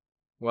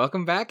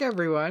Welcome back,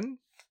 everyone.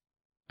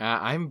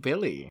 I'm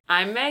Billy.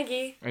 I'm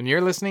Maggie. And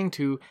you're listening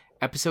to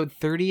episode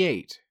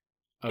 38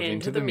 of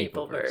Into the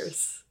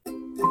Meepleverse.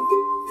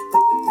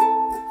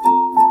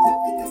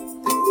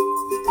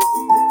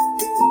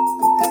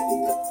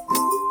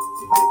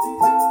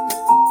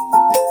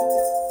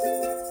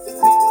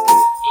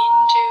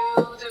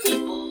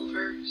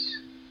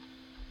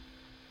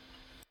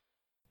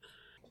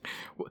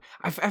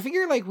 I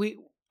figure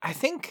I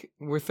think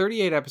we're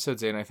 38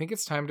 episodes in. I think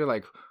it's time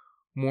to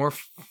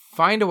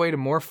find a way to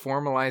more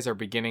formalize our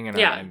beginning and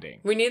our ending.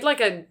 We need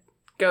a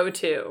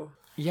go-to.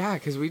 Yeah,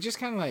 because we just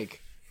kind of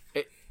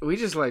we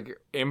just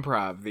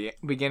improv the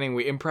beginning,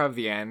 we improv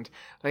the end.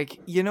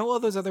 All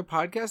those other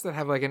podcasts that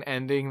have an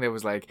ending that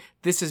was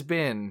this has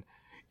been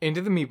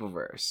Into the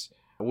Meepleverse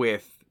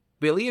with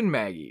Billy and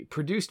Maggie,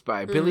 produced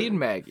by Billy and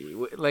Maggie.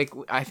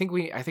 I think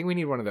we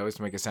need one of those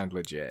to make it sound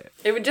legit.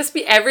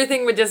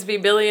 Everything would just be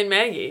Billy and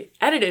Maggie.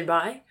 Edited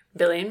by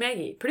Billy and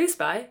Maggie. Produced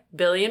by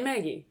Billy and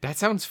Maggie. That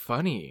sounds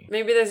funny.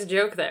 Maybe there's a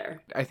joke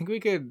there. I think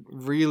we could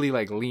really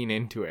lean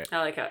into it. I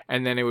like it.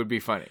 And then it would be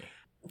funny.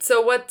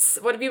 So what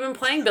have you been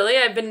playing, Billy?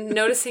 I've been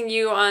noticing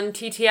you on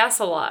TTS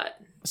a lot.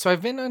 So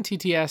I've been on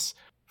TTS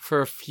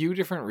for a few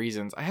different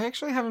reasons. I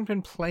actually haven't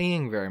been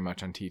playing very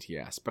much on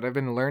TTS, but I've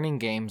been learning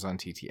games on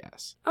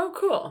TTS. Oh,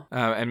 cool.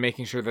 And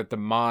making sure that the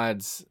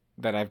mods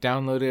that I've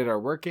downloaded are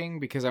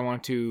working because I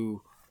want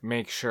to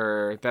make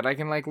sure that I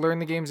can learn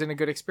the games in a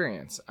good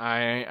experience.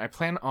 I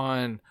plan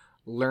on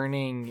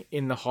learning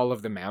in the Hall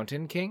of the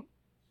Mountain King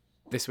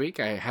this week.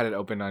 I had it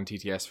open on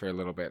TTS for a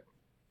little bit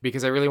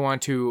because I really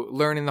want to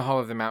learn in the Hall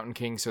of the Mountain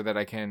King so that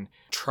I can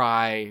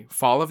try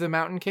Fall of the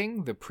Mountain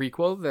King, the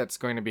prequel that's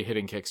going to be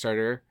hitting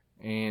Kickstarter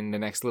in the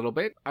next little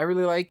bit. I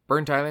really like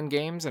Burnt Island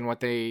games and what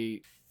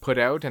they put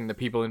out and the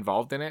people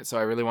involved in it, so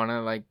I really want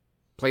to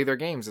play their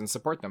games and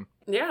support them.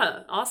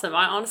 Yeah, awesome.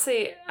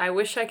 I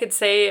wish I could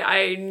say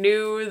I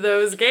knew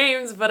those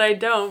games, but I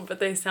don't, but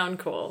they sound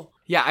cool.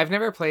 Yeah, I've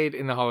never played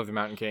in the Hall of the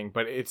Mountain King,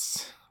 but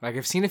it's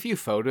I've seen a few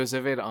photos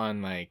of it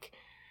on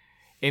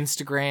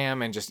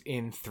Instagram and just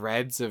in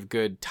threads of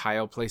good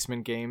tile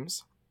placement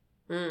games.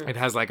 It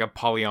has a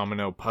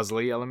polyomino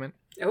puzzly element.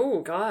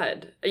 Oh,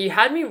 God. You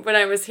had me when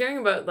I was hearing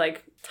about,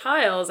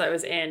 tiles, I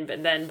was in,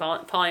 but then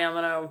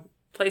polyomino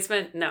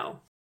placement, no.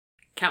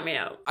 Count me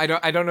out. I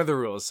don't know the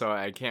rules, so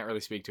I can't really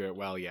speak to it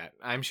well yet.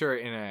 I'm sure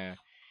in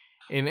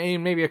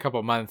maybe a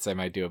couple months I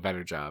might do a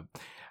better job.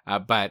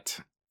 But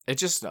it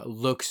just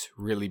looks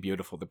really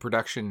beautiful. The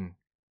production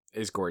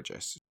is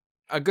gorgeous.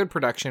 A good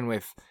production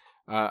with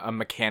a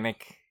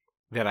mechanic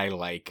that I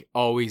like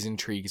always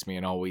intrigues me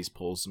and always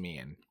pulls me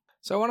in.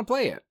 So I want to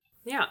play it.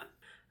 Yeah.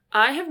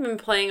 I have been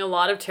playing a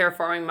lot of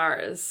Terraforming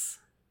Mars.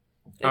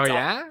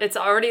 It's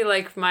already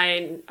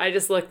I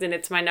just looked and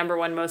it's my number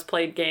one most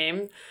played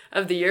game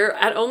of the year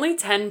at only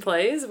 10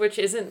 plays, which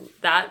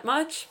isn't that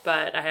much,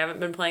 but I haven't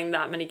been playing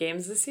that many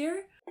games this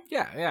year.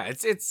 Yeah,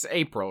 it's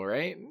April,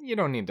 right? You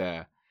don't need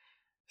to...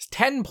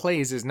 10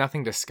 plays is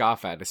nothing to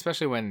scoff at,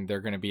 especially when they're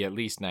going to be at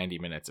least 90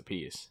 minutes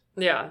apiece.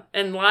 Yeah,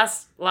 and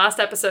last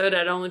episode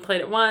I'd only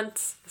played it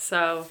once,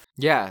 so...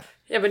 Yeah.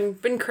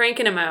 I've been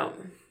cranking them out.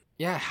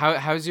 Yeah,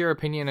 how's your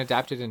opinion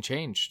adapted and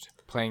changed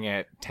playing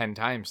it 10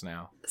 times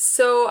now?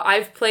 So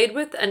I've played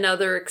with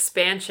another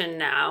expansion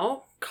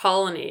now,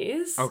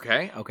 Colonies.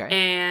 Okay.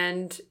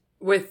 And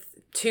with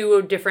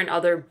two different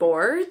other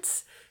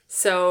boards.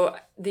 So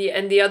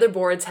the other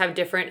boards have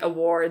different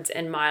awards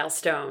and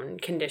milestone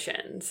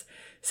conditions.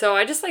 So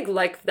I just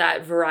like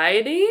that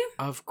variety.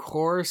 Of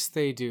course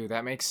they do.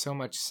 That makes so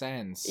much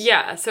sense.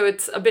 Yeah, so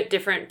it's a bit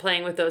different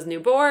playing with those new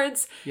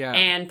boards. Yeah.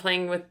 And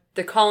playing with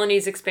the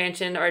Colonies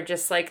expansion are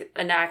just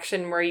an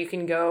action where you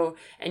can go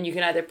and you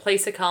can either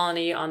place a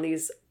colony on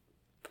these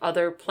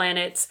other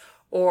planets,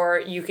 or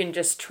you can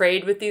just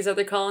trade with these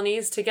other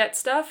colonies to get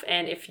stuff.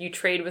 And if you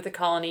trade with a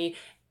planet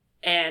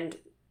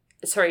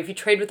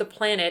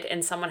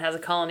and someone has a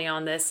colony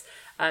on this,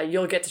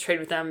 you'll get to trade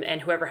with them,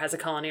 and whoever has a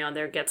colony on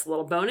there gets a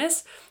little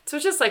bonus. So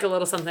it's just a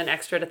little something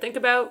extra to think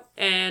about,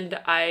 and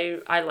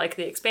I like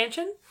the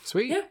expansion.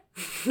 Sweet. Yeah,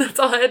 that's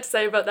all I had to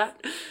say about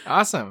that.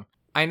 Awesome.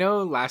 I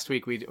know last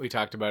week we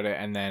talked about it,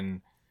 and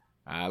then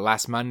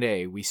last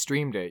Monday we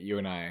streamed it, you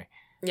and I.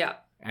 Yeah.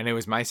 And it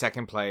was my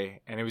second play,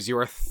 and it was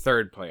your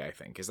third play, I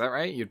think. Is that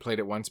right? You'd played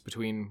it once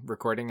between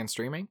recording and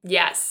streaming?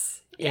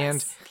 Yes.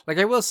 And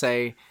I will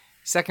say,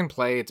 second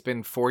play, it's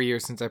been 4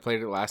 years since I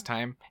played it last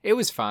time. It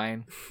was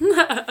fine.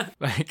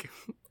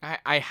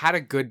 I had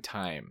a good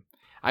time.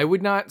 I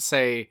would not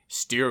say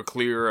steer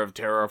clear of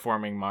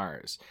Terraforming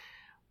Mars.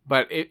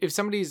 But if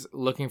somebody's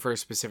looking for a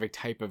specific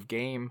type of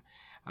game,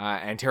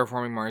 and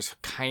Terraforming Mars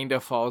kind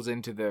of falls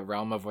into the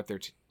realm of what they're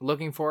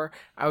looking for,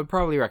 I would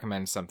probably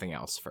recommend something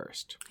else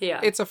first. Yeah.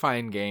 It's a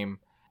fine game.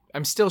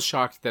 I'm still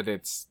shocked that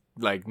it's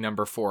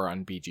number 4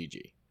 on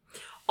BGG.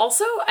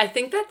 Also, I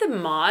think that the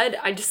mod,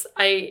 I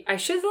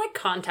should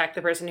contact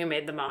the person who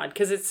made the mod,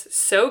 because it's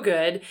so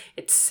good,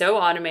 it's so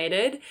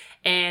automated,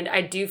 and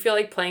I do feel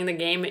like playing the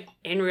game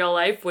in real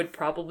life would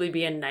probably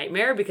be a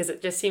nightmare because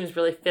it just seems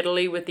really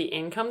fiddly with the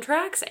income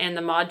tracks, and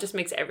the mod just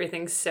makes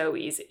everything so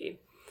easy.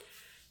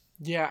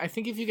 Yeah, I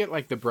think if you get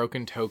like the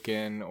broken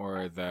token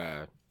or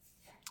the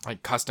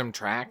like custom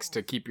tracks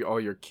to keep all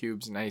your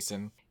cubes nice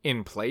and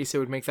in place, it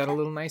would make that a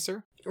little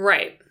nicer.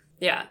 Right.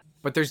 Yeah.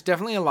 But there's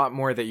definitely a lot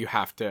more that you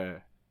have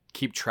to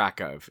keep track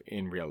of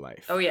in real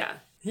life. Oh, yeah.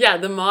 Yeah,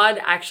 the mod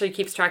actually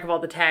keeps track of all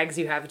the tags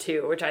you have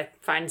too, which I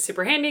find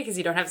super handy because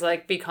you don't have to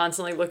like be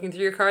constantly looking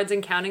through your cards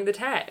and counting the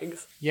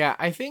tags. Yeah,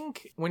 I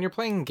think when you're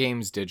playing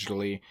games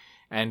digitally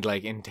and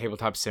like in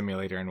Tabletop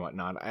Simulator and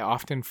whatnot, I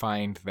often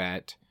find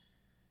that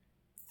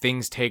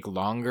things take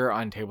longer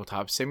on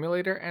Tabletop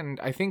Simulator. And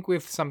I think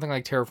with something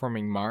like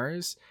Terraforming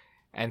Mars,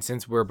 and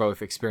since we're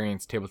both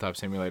experienced Tabletop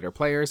Simulator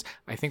players,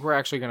 I think we're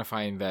actually going to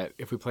find that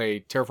if we play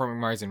Terraforming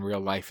Mars in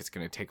real life, it's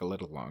going to take a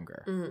little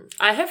longer.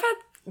 I have had,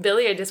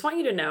 Billy, I just want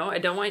you to know, I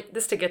don't want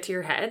this to get to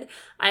your head.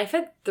 I've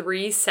had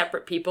 3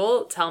 separate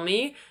people tell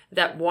me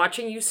that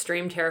watching you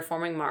stream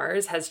Terraforming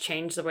Mars has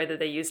changed the way that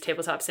they use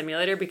Tabletop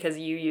Simulator because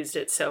you used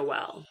it so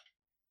well.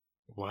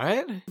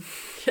 What?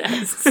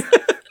 Yes.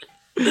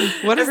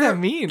 What does that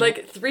mean?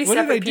 Like 3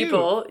 separate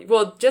people.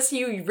 Well, just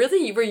you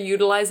really were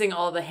utilizing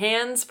all the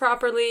hands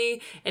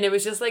properly, and it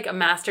was just like a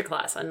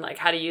masterclass on like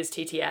how to use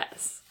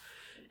TTS.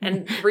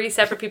 And 3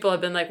 separate people have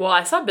been like, well,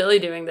 I saw Billy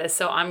doing this,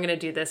 so I'm going to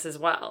do this as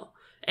well.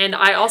 And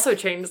I also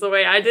changed the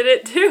way I did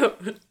it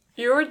too.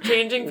 You were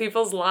changing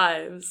people's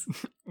lives.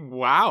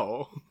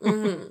 Wow.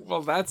 Mm-hmm.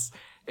 Well, that's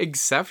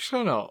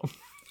exceptional.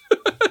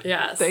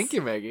 Yes. Thank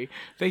you, Maggie.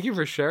 Thank you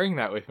for sharing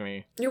that with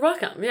me. You're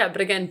welcome. Yeah,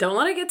 but again, don't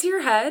let it get to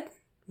your head.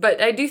 But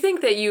I do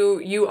think that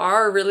you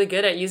are really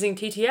good at using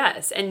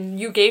TTS. And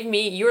you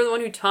were the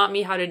one who taught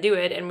me how to do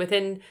it. And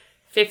within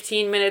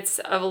 15 minutes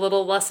of a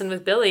little lesson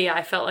with Billy,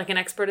 I felt like an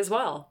expert as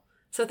well.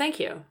 So thank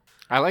you.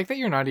 I like that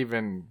you're not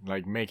even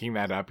like making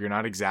that up. You're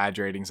not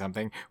exaggerating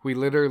something. We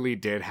literally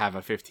did have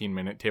a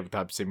 15-minute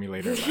Tabletop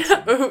Simulator lesson.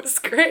 Yeah, it was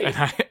great.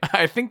 And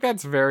I think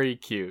that's very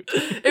cute.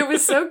 It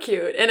was so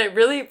cute. And it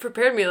really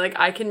prepared me. Like,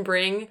 I can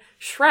bring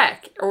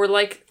Shrek or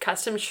like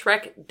custom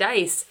Shrek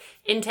dice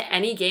into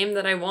any game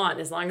that I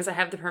want as long as I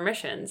have the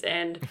permissions.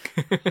 And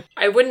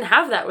I wouldn't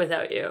have that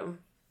without you.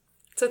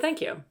 So thank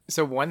you.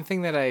 So one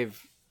thing that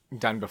I've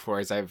done before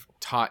is I've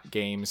taught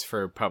games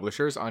for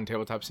publishers on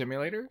Tabletop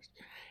Simulators.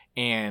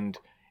 And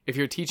if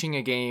you're teaching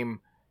a game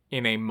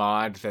in a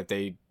mod that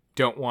they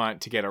don't want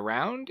to get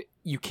around,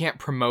 you can't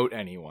promote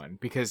anyone.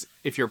 Because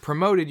if you're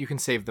promoted, you can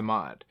save the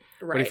mod.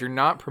 Right. But if you're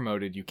not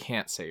promoted, you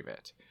can't save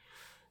it.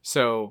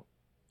 So,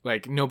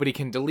 like, nobody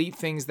can delete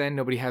things then.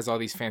 Nobody has all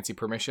these fancy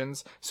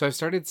permissions. So I've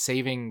started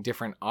saving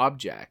different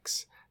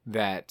objects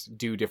that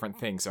do different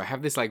things. So I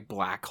have this, like,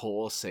 black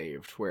hole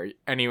saved where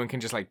anyone can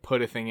just, like,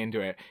 put a thing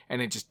into it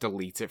and it just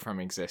deletes it from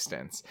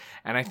existence.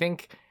 And I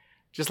think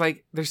just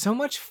like there's so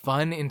much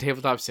fun in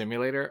Tabletop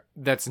Simulator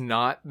that's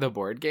not the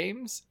board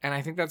games, and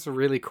I think that's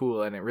really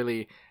cool, and it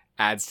really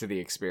adds to the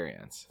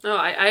experience. Oh,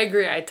 I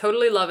agree. I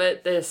totally love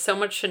it. There's so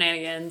much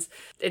shenanigans.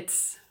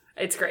 It's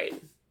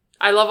great.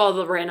 I love all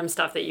the random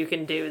stuff that you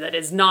can do that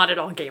is not at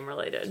all game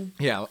related.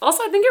 Yeah.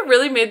 Also, I think it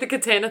really made the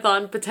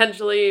Catan-a-thon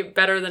potentially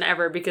better than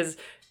ever because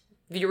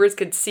viewers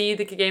could see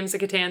the games of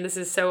Catan. This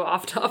is so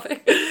off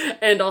topic,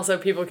 and also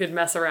people could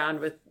mess around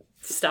with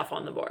stuff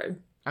on the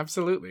board.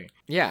 Absolutely.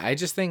 Yeah, I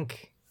just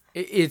think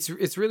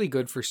it's really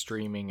good for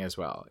streaming as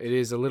well. It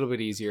is a little bit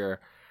easier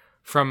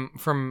from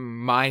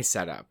my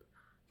setup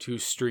to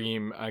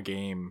stream a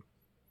game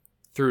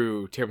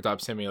through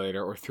Tabletop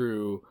Simulator or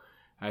through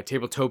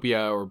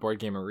Tabletopia or Board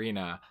Game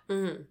Arena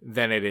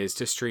than it is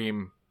to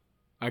stream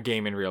a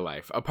game in real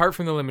life. Apart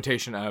from the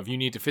limitation of you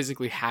need to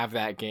physically have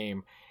that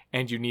game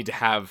and you need to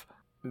have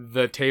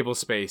the table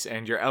space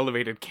and your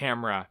elevated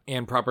camera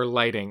and proper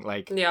lighting.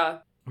 Like, yeah.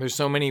 There's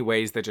so many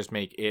ways that just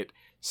make it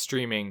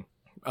streaming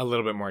a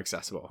little bit more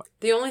accessible.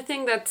 The only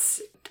thing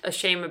that's a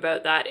shame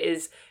about that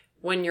is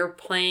when you're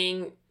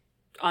playing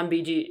on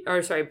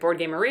Board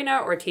Game Arena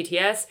or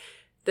TTS,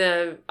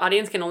 the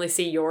audience can only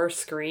see your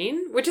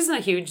screen, which isn't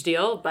a huge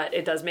deal, but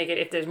it does make it,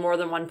 if there's more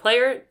than one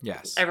player,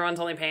 yes,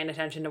 everyone's only paying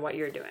attention to what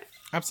you're doing.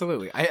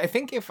 Absolutely. I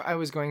think if I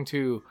was going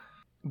to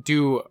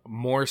do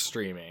more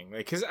streaming,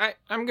 because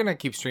I'm going to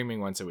keep streaming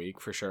once a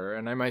week for sure,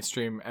 and I might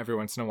stream every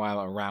once in a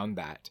while around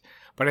that.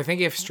 But I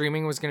think if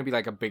streaming was going to be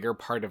like a bigger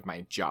part of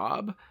my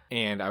job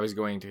and I was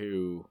going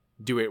to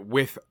do it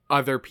with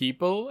other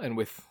people and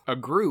with a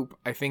group,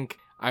 I think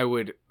I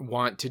would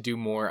want to do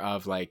more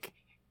of like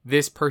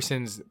this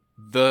person's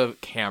the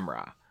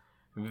camera.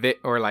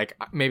 Or like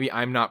maybe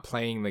I'm not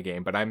playing the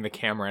game, but I'm the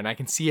camera and I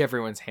can see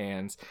everyone's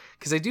hands.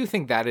 Because I do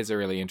think that is a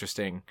really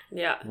interesting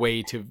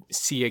way to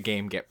see a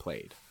game get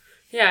played.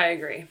 Yeah, I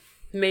agree.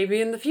 Maybe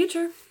in the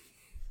future.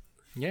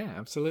 Yeah,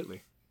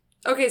 absolutely.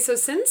 Okay, so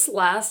since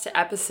last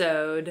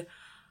episode,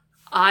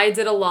 I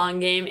did a long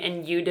game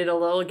and you did a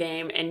little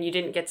game and you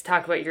didn't get to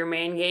talk about your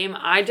main game.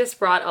 I just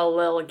brought a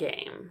little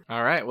game.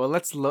 All right, well,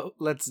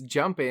 let's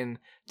jump in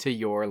to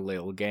your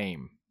little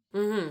game.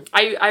 Mm-hmm.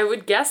 I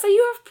would guess that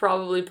you have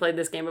probably played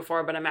this game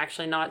before, but I'm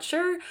actually not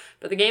sure.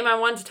 But the game I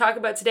wanted to talk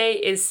about today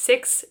is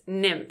Six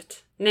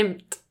Nimmt.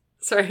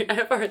 Sorry, I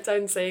have a hard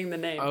time saying the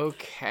name.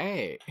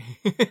 Okay.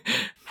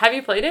 Have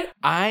you played it?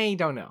 I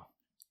don't know.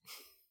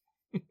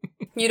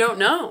 You don't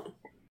know.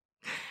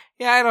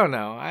 Yeah, I don't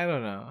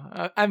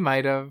know. I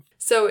might have.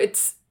 So I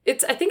think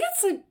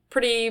it's like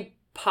pretty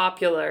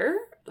popular.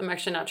 I'm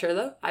actually not sure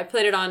though. I've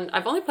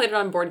only played it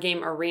on Board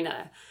Game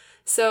Arena.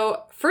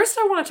 So first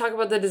I want to talk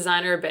about the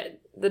designer a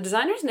bit. The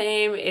designer's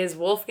name is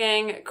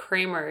Wolfgang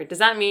Kramer. Does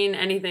that mean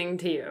anything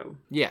to you?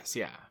 Yes,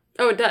 yeah.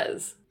 Oh, it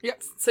does?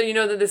 Yep. So you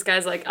know that this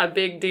guy's like a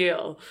big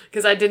deal.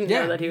 Because I didn't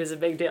know that he was a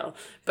big deal.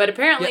 But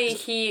apparently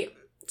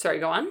Sorry,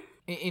 go on.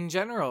 In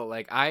general,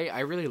 like, I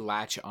really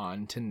latch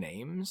on to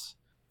names.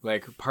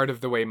 Like, part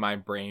of the way my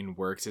brain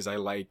works is I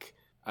like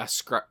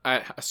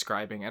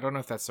ascribing. I don't know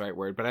if that's the right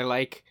word, but I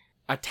like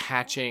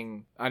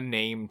attaching a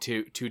name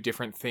to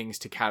different things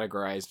to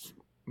categorize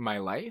my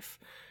life.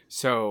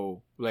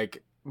 So,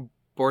 like,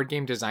 board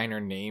game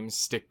designer names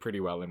stick pretty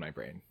well in my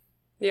brain.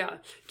 Yeah.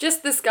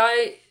 Just this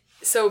guy.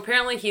 So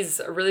apparently he's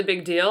a really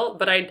big deal,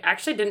 but I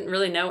actually didn't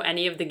really know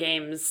any of the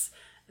games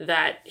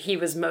that he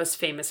was most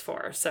famous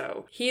for.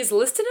 So he's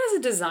listed as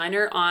a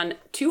designer on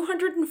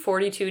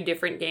 242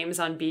 different games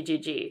on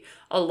BGG.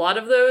 A lot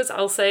of those,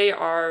 I'll say,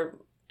 are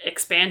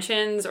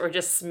expansions or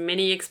just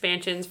mini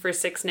expansions for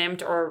Six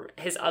Nimt or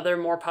his other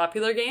more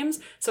popular games.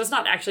 So it's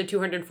not actually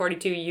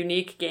 242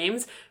 unique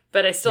games,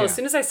 but as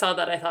soon as I saw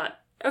that, I thought,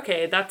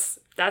 okay, that's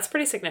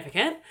pretty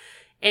significant.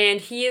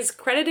 And he is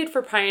credited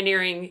for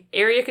pioneering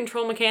area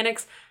control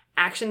mechanics,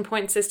 action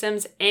point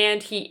systems,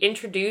 and he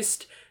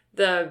introduced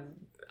the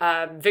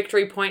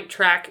victory point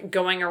track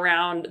going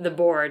around the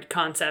board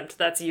concept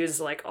that's used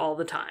like all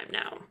the time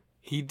now.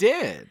 He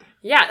did?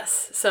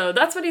 Yes. So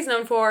that's what he's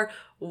known for.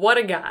 What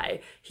a guy.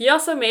 He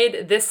also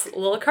made this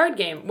little card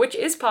game, which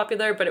is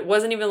popular, but it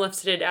wasn't even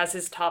listed as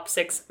his top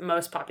 6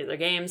 most popular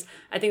games.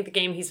 I think the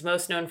game he's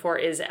most known for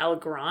is El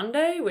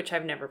Grande, which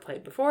I've never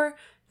played before.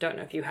 Don't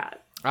know if you had.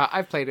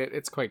 I've played it.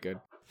 It's quite good.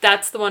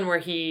 That's the one where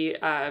he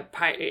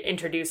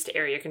introduced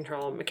area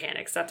control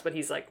mechanics. That's what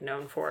he's like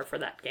known for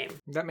that game.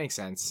 That makes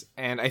sense.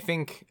 And I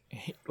think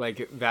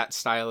like that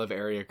style of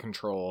area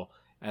control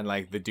and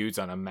like the dudes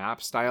on a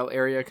map style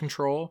area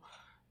control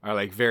are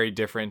like very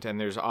different.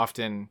 And there's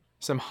often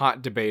some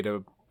hot debate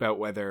about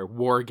whether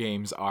war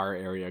games are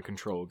area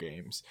control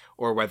games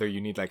or whether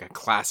you need like a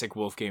classic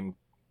Wolfgang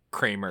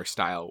Kramer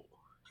style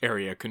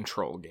area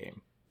control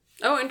game.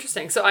 Oh,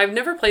 interesting. So I've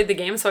never played the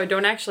game, so I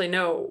don't actually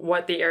know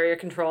what the area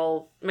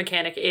control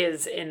mechanic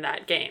is in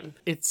that game.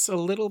 It's a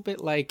little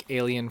bit like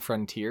Alien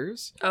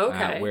Frontiers.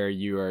 Okay. Where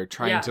you are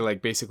trying to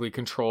like basically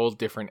control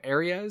different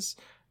areas,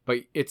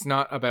 but it's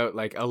not about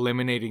like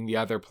eliminating the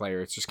other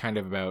player. It's just kind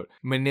of about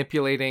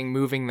manipulating,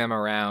 moving them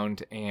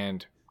around,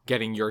 and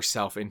getting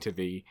yourself into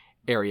the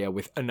area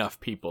with enough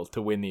people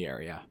to win the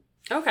area.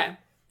 Okay.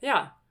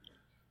 Yeah.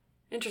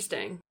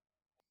 Interesting.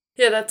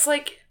 Yeah, that's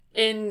like...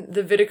 In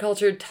the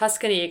Viticulture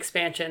Tuscany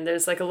expansion,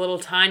 there's like a little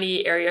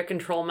tiny area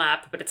control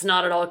map, but it's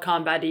not at all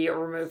combat-y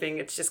or moving.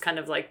 It's just kind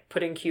of like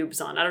putting cubes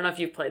on. I don't know if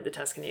you've played the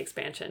Tuscany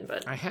expansion,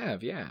 but... I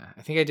have, yeah.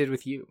 I think I did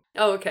with you.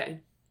 Oh,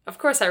 okay. Of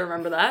course I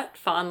remember that,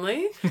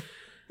 fondly.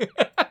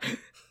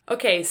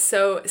 Okay,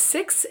 so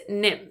Six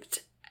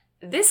Nimt.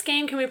 This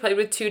game can be played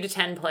with 2 to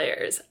 10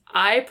 players.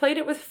 I played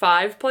it with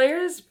 5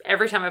 players.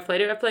 Every time I've played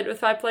it with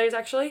 5 players,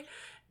 actually.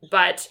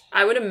 But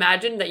I would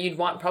imagine that you'd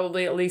want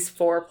probably at least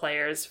 4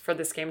 players for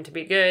this game to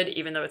be good,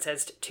 even though it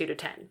says 2 to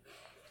 10.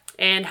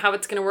 And how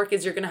it's going to work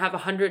is you're going to have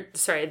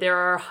there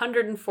are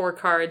 104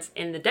 cards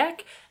in the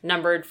deck,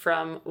 numbered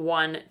from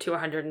 1 to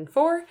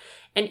 104,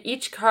 and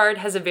each card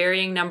has a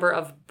varying number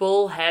of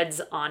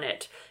bullheads on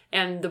it.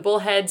 And the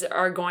bullheads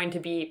are going to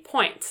be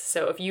points.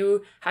 So if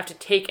you have to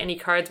take any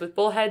cards with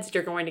bullheads,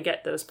 you're going to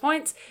get those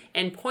points.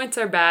 And points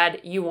are bad.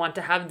 You want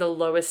to have the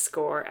lowest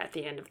score at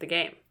the end of the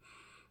game.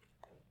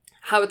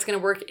 How it's going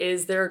to work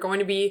is there are going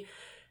to be,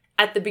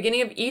 at the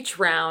beginning of each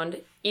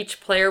round, each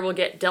player will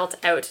get dealt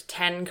out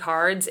 10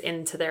 cards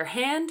into their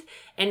hand,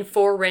 and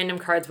 4 random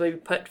cards will be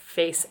put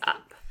face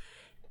up.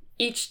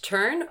 Each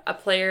turn,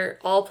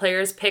 all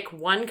players pick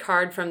 1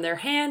 card from their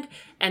hand,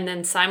 and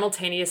then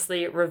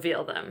simultaneously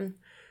reveal them.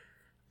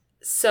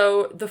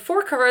 So the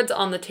 4 cards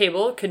on the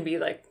table could be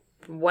like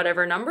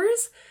whatever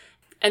numbers,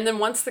 and then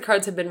once the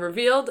cards have been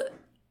revealed,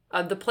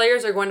 the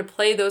players are going to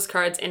play those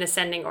cards in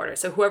ascending order.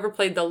 So whoever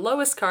played the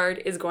lowest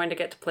card is going to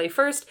get to play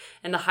first,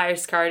 and the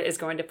highest card is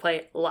going to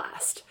play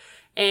last.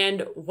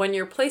 And when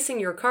you're placing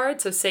your card,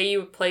 so say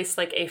you place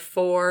like a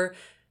 4,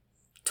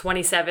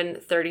 27,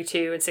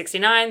 32, and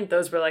 69,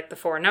 those were like the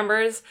 4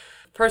 numbers.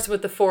 The person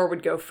with the 4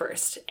 would go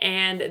first.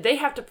 And they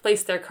have to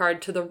place their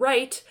card to the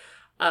right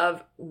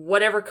of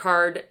whatever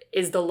card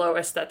is the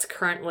lowest that's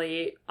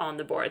currently on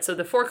the board. So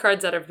the 4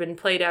 cards that have been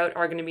played out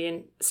are going to be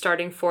in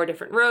starting 4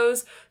 different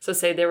rows. So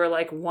say they were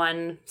like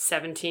 1,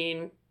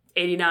 17,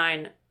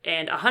 89,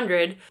 and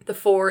 100. The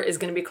 4 is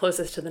going to be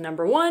closest to the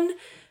number 1,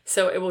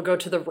 so it will go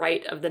to the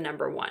right of the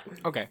number 1.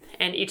 Okay.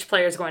 And each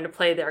player is going to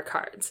play their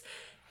cards.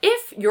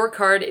 If your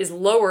card is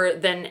lower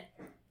than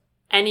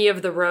any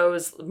of the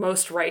rows'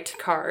 most right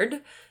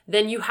card,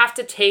 then you have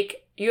to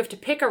take you have to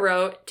pick a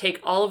row, take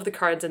all of the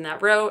cards in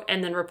that row,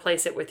 and then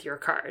replace it with your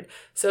card.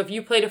 So if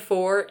you played a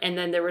 4 and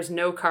then there was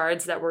no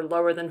cards that were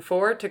lower than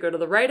 4 to go to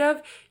the right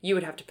of, you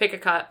would have to pick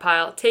a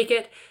pile, take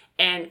it,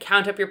 and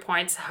count up your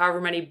points.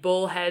 However many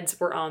bullheads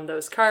were on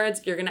those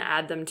cards, you're going to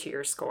add them to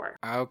your score.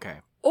 Okay.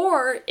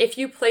 Or if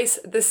you place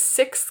the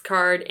 6th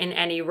card in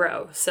any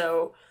row.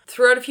 So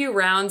throughout a few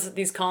rounds,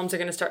 these rows are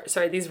going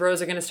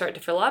to start to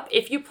fill up.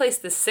 If you place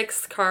the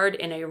 6th card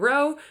in a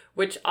row,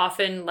 which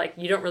often,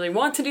 you don't really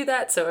want to do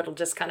that, so it'll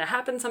just kind of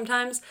happen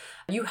sometimes,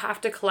 you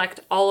have to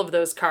collect all of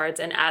those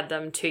cards and add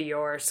them to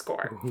your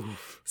score.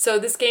 Oof. So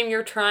this game,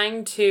 you're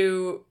trying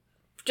to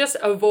just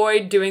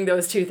avoid doing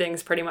those two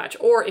things pretty much.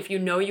 Or if you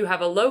know you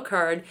have a low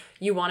card,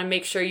 you want to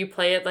make sure you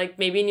play it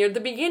maybe near the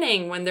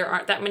beginning when there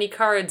aren't that many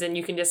cards and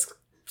you can just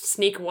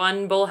sneak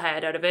one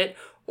bullhead out of it,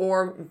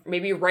 or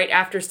maybe right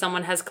after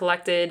someone has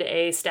collected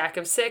a stack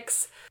of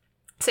 6.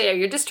 So yeah,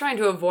 you're just trying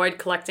to avoid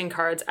collecting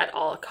cards at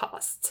all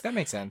costs. That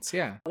makes sense,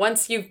 yeah.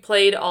 Once you've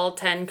played all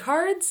 10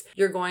 cards,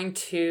 you're going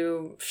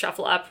to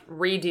shuffle up,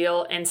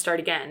 redeal, and start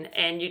again.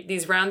 And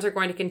these rounds are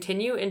going to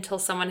continue until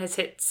someone has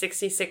hit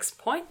 66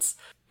 points.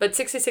 But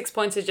 66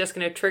 points is just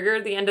going to trigger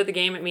the end of the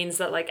game. It means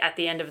that at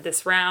the end of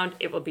this round,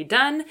 it will be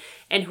done.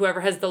 And whoever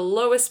has the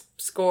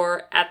lowest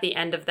score at the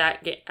end of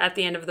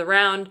the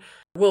round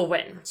will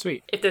win.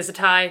 Sweet. If there's a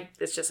tie,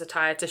 it's just a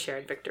tie. It's a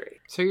shared victory.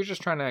 So you're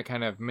just trying to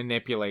kind of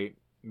manipulate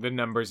the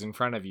numbers in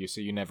front of you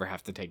so you never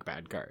have to take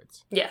bad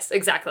cards. Yes,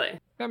 exactly.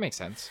 That makes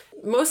sense.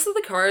 Most of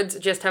the cards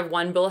just have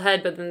one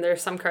bullhead, but then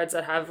there's some cards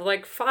that have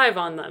 5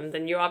 on them.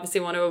 Then you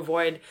obviously want to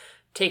avoid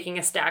taking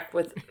a stack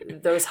with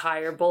those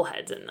higher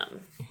bullheads in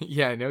them.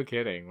 Yeah, no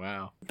kidding.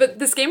 Wow. But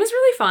this game is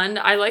really fun.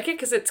 I like it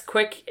because it's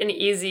quick and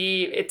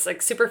easy. It's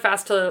super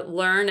fast to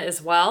learn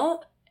as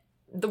well.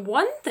 The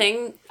one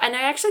thing, and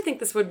I actually think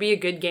this would be a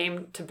good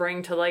game to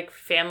bring to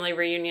family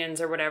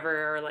reunions or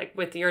whatever, or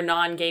with your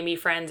non-gamey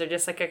friends, or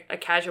just a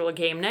casual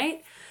game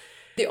night.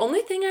 The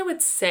only thing I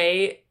would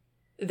say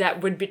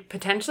that would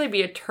potentially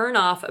be a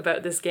turn-off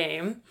about this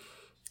game,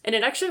 and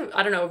it actually,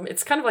 I don't know,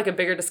 it's kind of a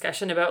bigger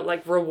discussion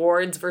about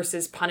rewards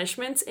versus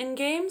punishments in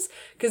games.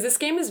 Because this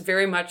game is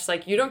very much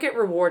you don't get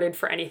rewarded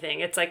for anything.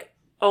 It's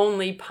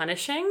only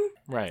punishing.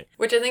 Right.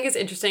 Which I think is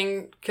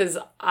interesting because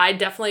I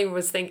definitely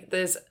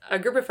there's a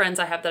group of friends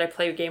I have that I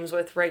play games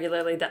with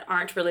regularly that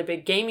aren't really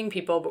big gaming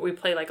people, but we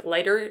play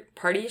lighter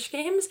partyish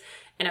games.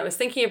 And I was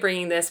thinking of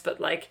bringing this, but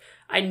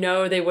I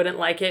know they wouldn't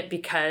like it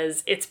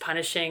because it's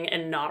punishing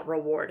and not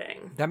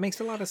rewarding. That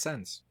makes a lot of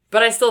sense.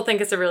 But I still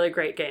think it's a really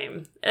great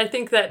game. I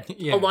think that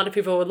a lot of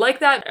people would like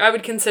that. I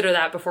would consider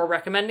that before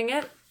recommending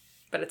it,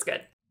 but it's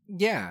good.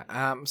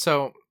 Yeah,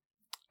 so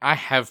I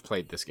have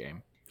played this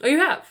game. Oh, you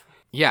have?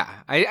 Yeah,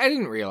 I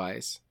didn't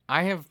realize.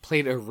 I have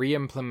played a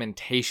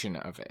re-implementation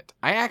of it.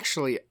 I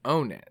actually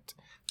own it.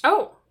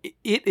 Oh.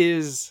 It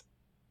is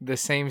the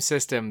same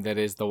system that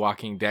is the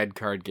Walking Dead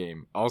card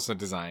game, also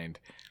designed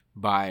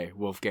by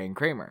Wolfgang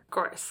Kramer. Of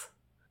course.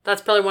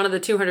 That's probably one of the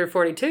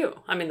 242.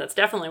 I mean, that's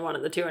definitely one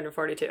of the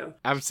 242.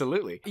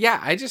 Absolutely.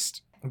 Yeah,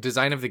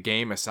 design of the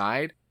game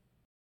aside,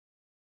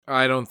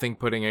 I don't think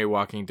putting a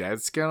Walking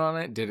Dead skin on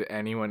it did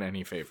anyone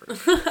any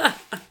favors.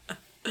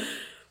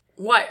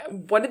 Why?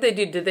 What did they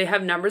do? Did they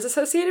have numbers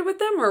associated with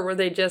them, or were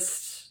they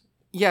just...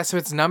 Yeah, so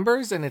it's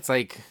numbers, and it's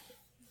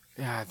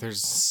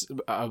there's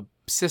a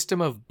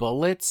system of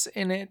bullets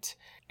in it,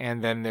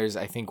 and then there's,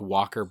 I think,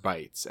 walker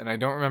bites. And I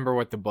don't remember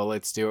what the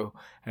bullets do,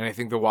 and I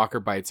think the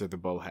walker bites are the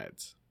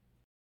bullheads.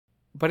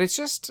 But it's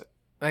just,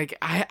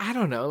 I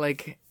don't know,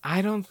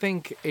 I don't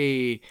think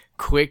a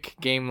quick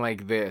game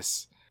like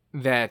this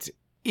that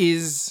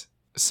is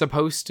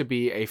supposed to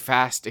be a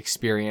fast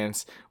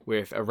experience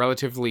with a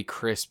relatively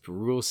crisp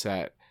rule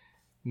set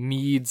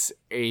needs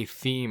a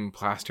theme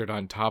plastered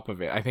on top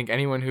of it. I think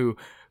anyone who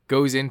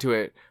goes into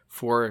it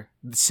for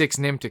the 6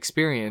 Nimmt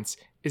experience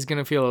is going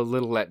to feel a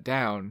little let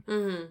down.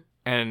 Mm-hmm.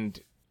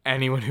 And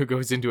anyone who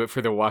goes into it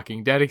for the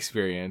Walking Dead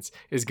experience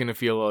is going to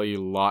feel a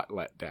lot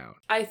let down.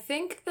 I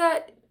think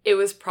that it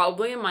was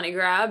probably a money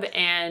grab,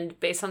 and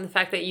based on the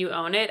fact that you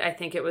own it, I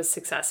think it was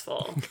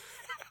successful.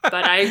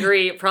 But I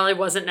agree, it probably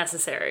wasn't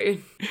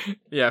necessary.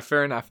 Yeah,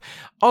 fair enough.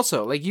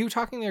 Also, you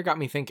talking there got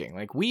me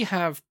thinking. We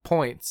have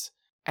points,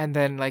 and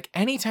then,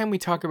 anytime we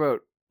talk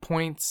about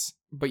points,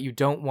 but you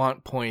don't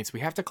want points, we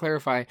have to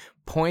clarify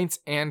points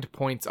and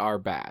points are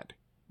bad.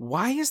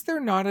 Why is there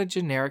not a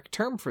generic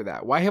term for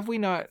that? Why have we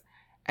not,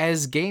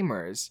 as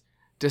gamers,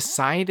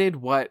 decided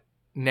what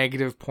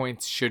negative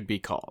points should be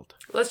called?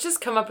 Let's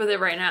just come up with it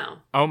right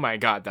now. Oh my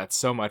god, that's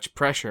so much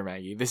pressure,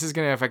 Maggie. This is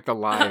going to affect the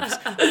lives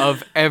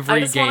of every gamer. I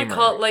just want to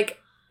call it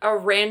a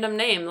random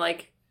name,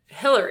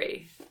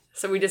 Hillary.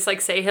 So we just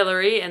say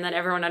Hillary, and then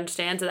everyone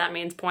understands that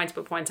means points,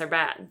 but points are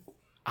bad.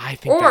 I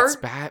think that's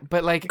bad.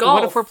 But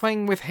what if we're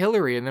playing with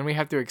Hillary and then we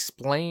have to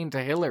explain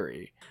to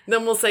Hillary?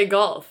 Then we'll say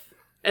golf.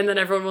 And then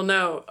everyone will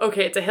know,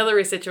 okay, it's a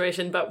Hillary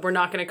situation, but we're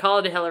not going to call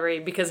it a Hillary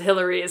because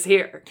Hillary is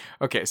here.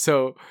 Okay,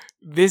 so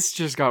this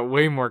just got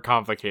way more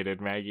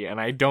complicated, Maggie,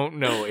 and I don't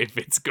know if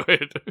it's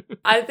good.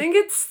 I think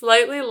it's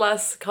slightly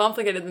less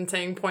complicated than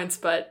saying points,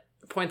 but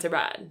points are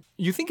bad.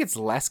 You think it's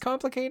less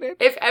complicated?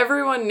 If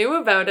everyone knew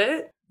about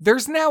it.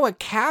 There's now a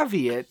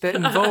caveat that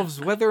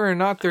involves whether or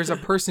not there's a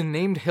person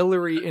named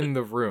Hillary in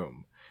the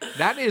room.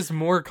 That is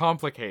more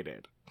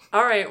complicated.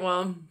 All right,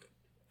 well,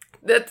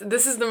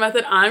 this is the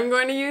method I'm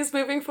going to use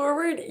moving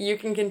forward. You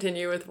can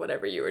continue with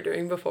whatever you were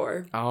doing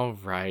before. All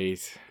right.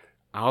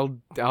 I'll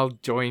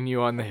join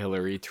you on the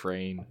Hillary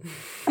train.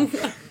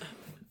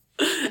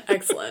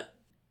 Excellent.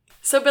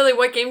 So, Billy,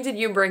 what game did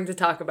you bring to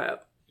talk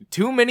about?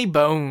 Too Many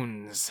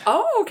Bones.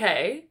 Oh,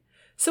 okay.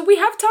 So we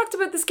have talked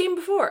about this game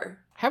before.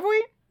 Have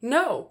we?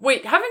 No.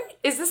 Wait,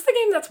 is this the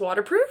game that's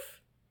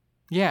waterproof?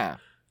 Yeah.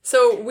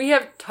 So we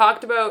have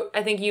talked about,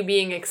 I think, you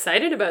being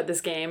excited about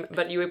this game,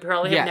 but you would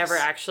probably have never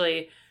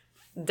actually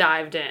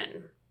dived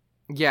in.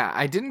 Yeah,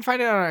 I didn't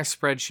find it on our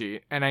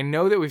spreadsheet, and I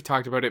know that we've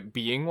talked about it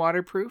being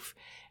waterproof,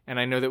 and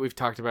I know that we've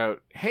talked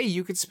about, hey,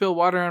 you could spill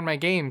water on my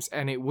games,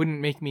 and it wouldn't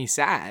make me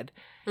sad.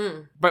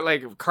 But,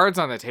 like, cards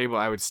on the table,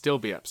 I would still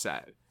be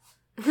upset.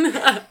 Even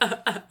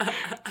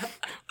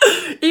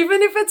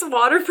if it's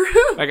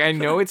waterproof? Like, I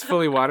know it's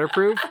fully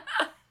waterproof.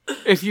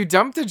 If you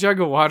dumped a jug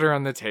of water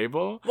on the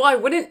table... Well, I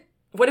wouldn't...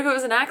 What if it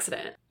was an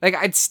accident? Like,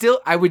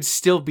 I would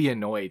still be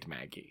annoyed,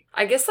 Maggie.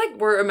 I guess, like,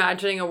 we're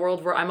imagining a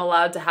world where I'm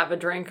allowed to have a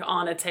drink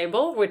on a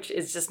table, which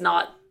is just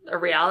not a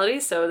reality,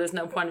 so there's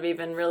no point of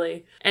even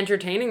really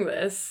entertaining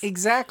this.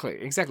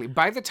 Exactly.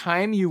 By the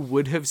time you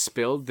would have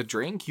spilled the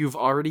drink, you've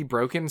already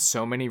broken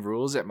so many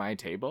rules at my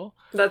table.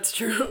 That's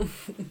true.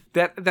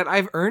 that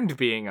I've earned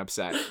being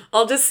upset.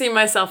 I'll just see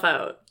myself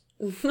out.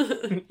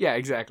 Yeah,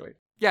 exactly.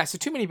 Yeah, so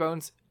Too Many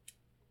Bones...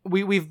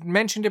 We've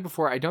mentioned it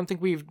before. I don't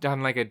think we've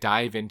done like a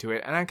dive into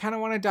it, and I kind of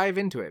want to dive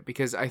into it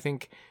because I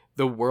think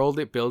the world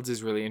it builds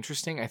is really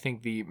interesting. I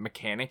think the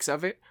mechanics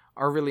of it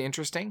are really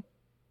interesting,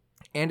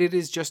 and it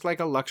is just like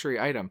a luxury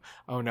item.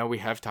 Oh no, we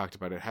have talked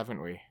about it,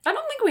 haven't we? I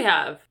don't think we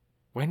have.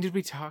 When did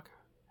we talk?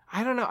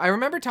 I don't know. I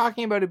remember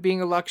talking about it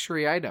being a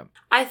luxury item.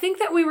 I think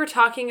that we were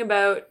talking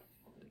about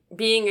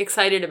being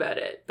excited about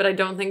it, but I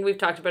don't think we've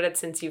talked about it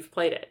since you've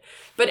played it.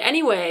 But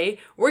anyway,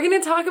 we're going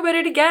to talk about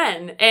it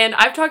again. And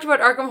I've talked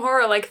about Arkham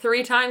Horror like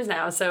 3 times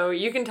now, so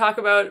you can talk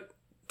about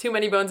Too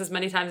Many Bones as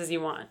many times as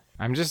you want.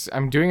 I'm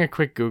doing a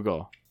quick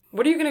Google.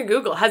 What are you going to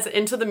Google? Has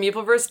Into the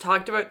Meepleverse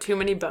talked about Too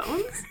Many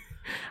Bones?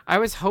 I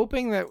was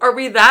hoping that... Are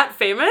we that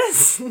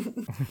famous?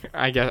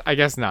 I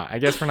guess not. I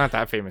guess we're not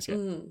that famous yet.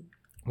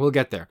 We'll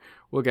get there.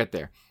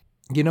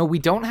 You know, we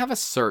don't have a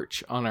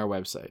search on our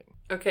website.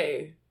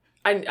 Okay.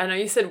 I know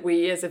you said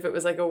we as if it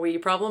was like a we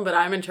problem, but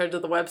I'm in charge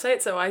of the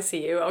website, so I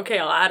see you. Okay,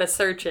 I'll add a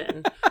search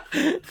in.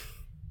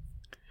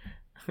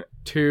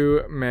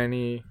 Too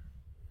Many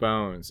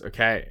Bones.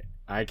 Okay.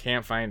 I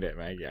can't find it,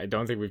 Maggie. I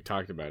don't think we've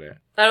talked about it.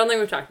 I don't think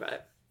we've talked about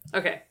it.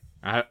 Okay.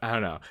 I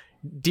don't know.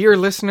 Dear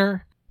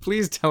listener,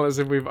 please tell us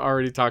if we've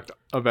already talked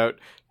about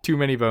Too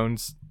Many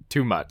Bones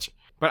too much.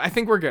 But I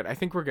think we're good.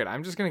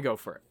 I'm just going to go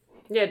for it.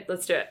 Yeah,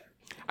 let's do it.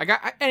 I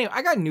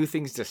got new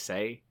things to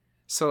say.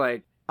 So,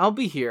 like, I'll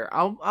be here.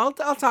 I'll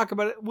talk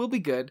about it. We'll be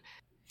good.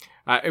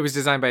 It was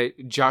designed by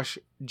Josh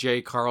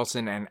J.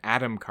 Carlson and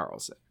Adam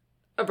Carlson.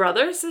 A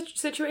brother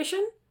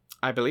situation?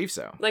 I believe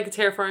so. Like a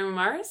Terraforming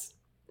Mars?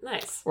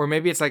 Nice. Or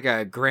maybe it's like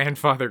a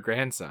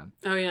grandfather-grandson.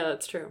 Oh, yeah,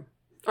 that's true.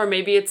 Or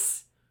maybe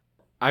it's...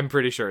 I'm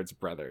pretty sure it's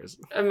brothers.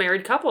 A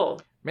married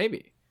couple.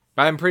 Maybe.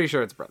 But I'm pretty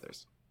sure it's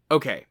brothers.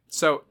 Okay,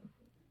 so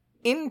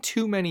in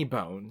Too Many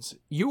Bones,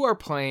 you are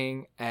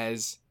playing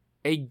as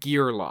a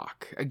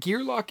Gearlock. A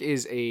Gearlock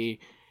is a...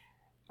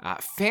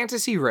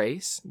 fantasy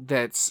race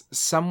that's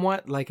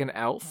somewhat like an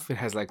elf. It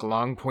has like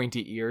long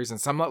pointy ears and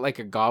somewhat like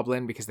a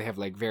goblin because they have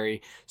like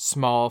very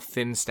small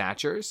thin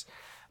statures.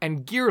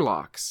 And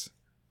Gearlocks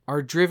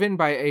are driven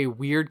by a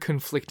weird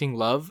conflicting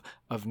love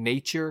of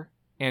nature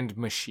and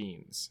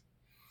machines.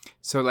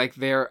 So like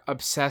they're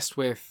obsessed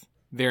with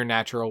their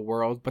natural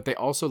world, but they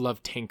also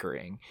love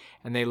tinkering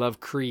and they love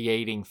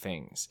creating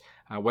things.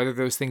 Whether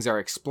those things are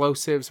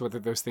explosives, whether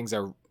those things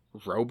are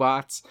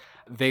robots,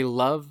 they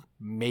love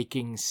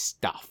making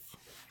stuff.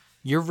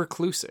 You're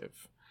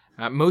reclusive.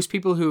 Most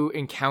people who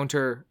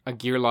encounter a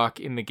Gearlock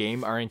in the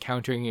game are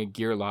encountering a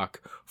Gearlock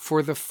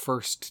for the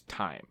first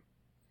time.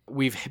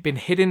 We've been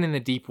hidden in the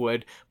deep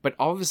wood, but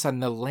all of a sudden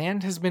the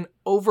land has been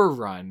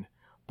overrun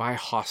by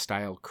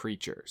hostile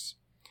creatures.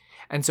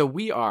 And so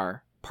we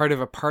are part of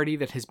a party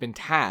that has been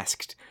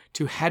tasked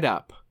to head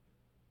up,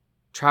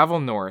 travel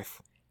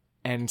north,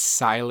 and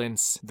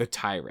silence the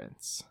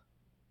tyrants.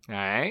 All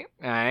right.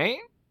 I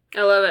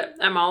love it.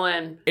 I'm all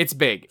in. It's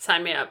big.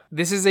 Sign me up.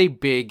 This is a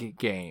big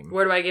game.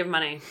 Where do I give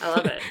money? I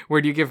love it.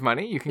 Where do you give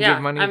money? You can give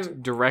money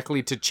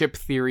directly to Chip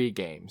Theory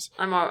Games.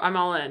 I'm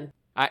all in.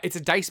 It's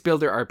a dice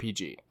builder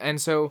RPG. And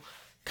so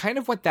kind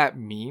of what that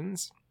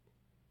means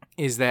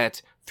is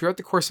that throughout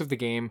the course of the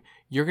game,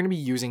 you're going to be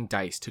using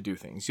dice to do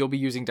things. You'll be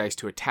using dice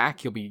to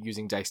attack. You'll be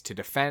using dice to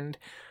defend.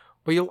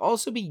 But you'll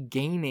also be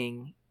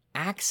gaining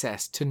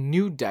access to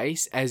new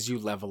dice as you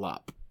level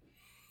up.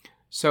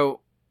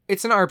 So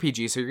it's an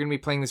RPG, so you're going to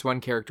be playing this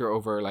one character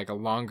over like a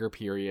longer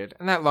period.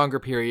 And that longer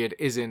period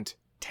isn't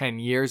 10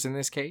 years in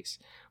this case,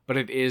 but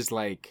it is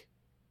like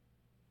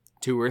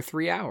 2 or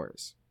 3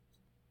 hours.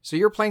 So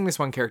you're playing this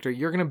one character,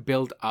 you're going to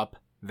build up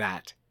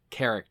that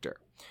character.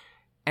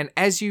 And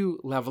as you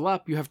level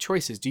up, you have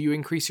choices. Do you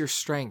increase your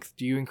strength?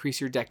 Do you increase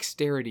your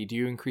dexterity? Do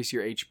you increase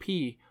your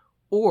HP?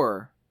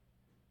 Or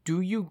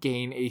do you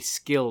gain a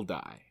skill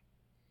die?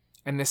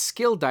 And the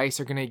skill dice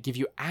are going to give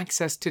you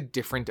access to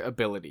different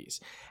abilities.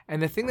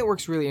 And the thing that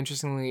works really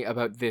interestingly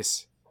about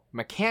this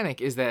mechanic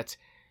is that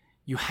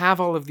you have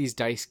all of these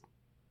dice,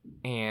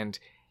 and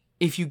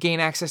if you gain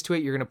access to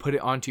it, you're going to put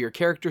it onto your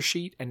character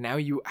sheet, and now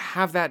you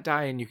have that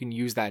die and you can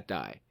use that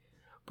die.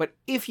 But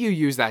if you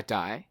use that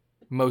die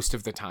most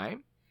of the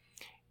time,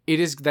 it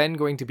is then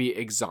going to be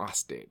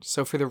exhausted.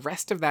 So for the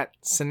rest of that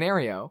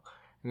scenario,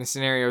 and the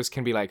scenarios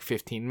can be like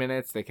 15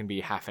 minutes, they can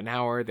be half an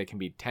hour, they can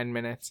be 10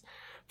 minutes.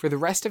 For the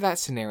rest of that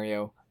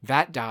scenario,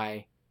 that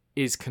die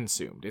is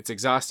consumed. It's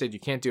exhausted, you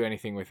can't do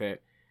anything with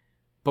it.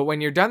 But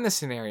when you're done the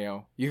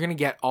scenario, you're going to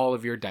get all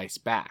of your dice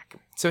back.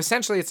 So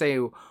essentially it's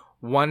a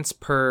once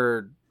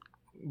per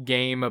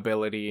game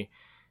ability.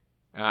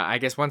 I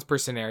guess once per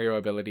scenario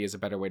ability is a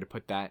better way to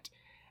put that.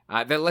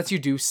 That lets you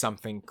do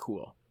something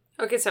cool.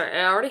 Okay, sorry.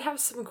 I already have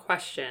some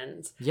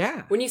questions.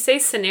 Yeah. When you say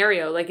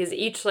scenario, like, is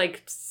each,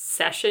 like,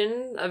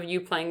 session of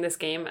you playing this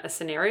game a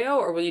scenario,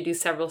 or will you do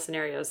several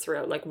scenarios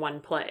throughout, like,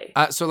 one play?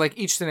 So, like,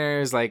 each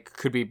scenario is, like,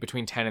 could be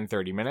between 10 and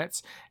 30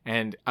 minutes,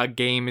 and a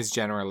game is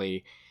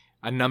generally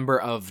a number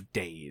of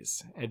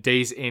days.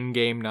 Days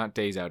in-game, not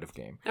days out of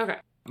game. Okay.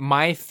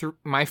 My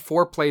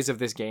 4 plays of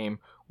this game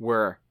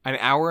were an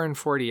hour and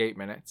 48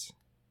 minutes,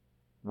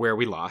 where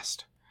we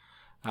lost.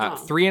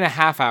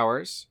 3.5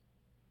 hours,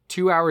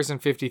 2 hours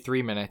and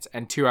 53 minutes,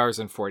 and 2 hours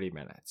and 40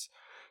 minutes.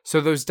 So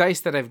those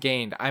dice that I've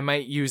gained, I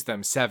might use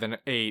them 7,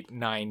 8,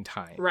 9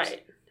 times.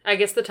 Right. I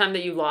guess the time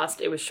that you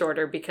lost, it was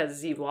shorter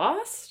because you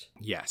lost?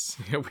 Yes.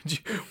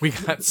 We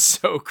got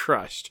so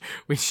crushed.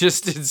 We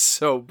just did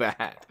so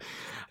bad.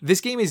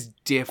 This game is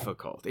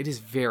difficult. It is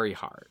very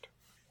hard.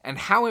 And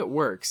how it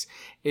works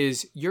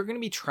is you're going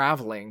to be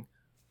traveling,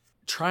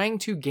 trying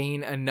to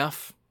gain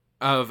enough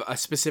of a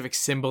specific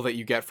symbol that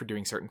you get for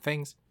doing certain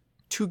things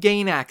to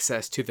gain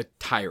access to the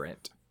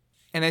tyrant.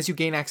 And as you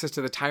gain access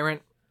to the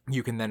tyrant,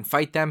 you can then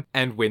fight them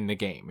and win the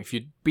game. If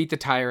you beat the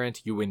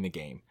tyrant, you win the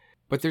game.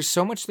 But there's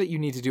so much that you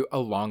need to do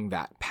along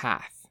that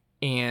path.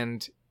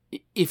 And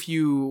if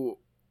you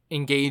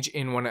engage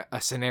in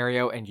a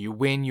scenario and you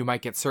win, you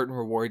might get certain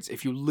rewards.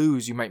 If you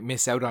lose, you might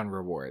miss out on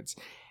rewards.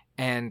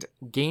 And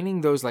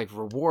gaining those like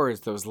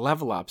rewards, those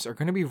level ups are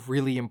going to be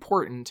really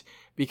important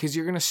because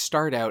you're going to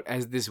start out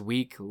as this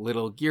weak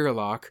little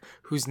Gearlock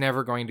who's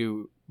never going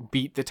to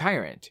beat the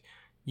tyrant.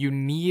 You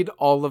need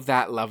all of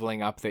that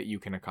leveling up that you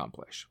can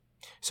accomplish.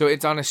 So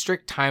it's on a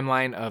strict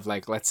timeline of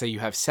like, let's say you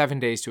have 7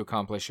 days to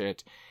accomplish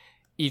it.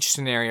 Each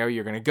scenario,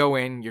 you're going to go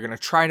in, you're going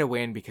to try to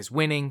win because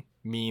winning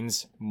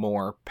means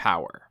more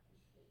power.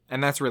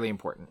 And that's really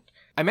important.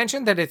 I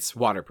mentioned that it's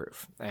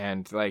waterproof,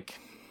 and like,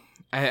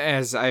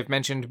 as I've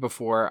mentioned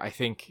before, I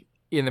think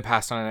in the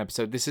past on an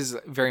episode, this is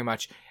very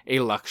much a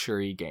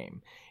luxury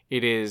game.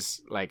 It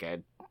is like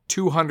a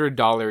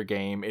 $200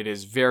 game. It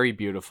is very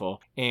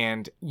beautiful.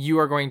 And you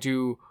are going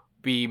to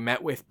be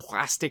met with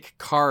plastic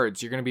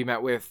cards. You're going to be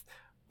met with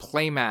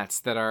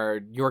playmats that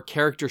are your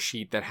character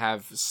sheet that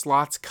have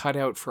slots cut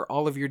out for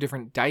all of your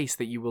different dice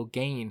that you will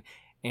gain,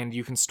 and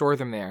you can store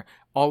them there.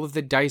 All of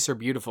the dice are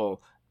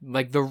beautiful.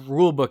 Like, the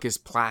rule book is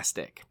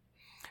plastic.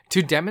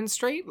 To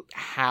demonstrate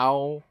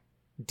how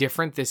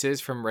different this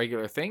is from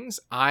regular things,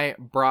 I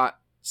brought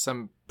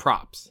some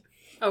props.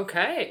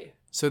 Okay.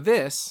 So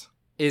this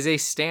is a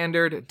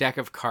standard deck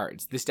of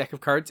cards. This deck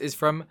of cards is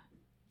from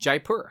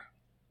Jaipur.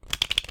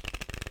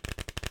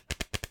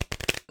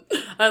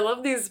 I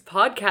love these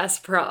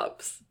podcast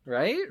props.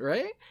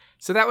 Right?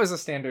 So that was a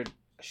standard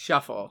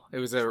shuffle. It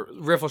was a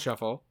riffle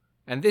shuffle.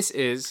 And this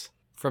is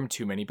from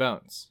Too Many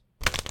Bones.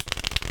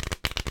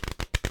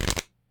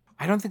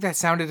 I don't think that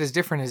sounded as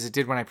different as it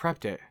did when I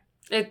prepped it.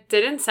 It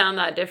didn't sound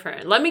that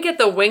different. Let me get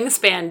the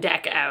Wingspan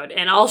deck out,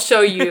 and I'll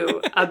show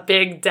you a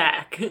big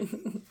deck.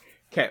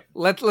 Okay,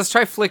 let's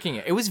try flicking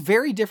it. It was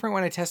very different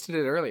when I tested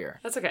it earlier.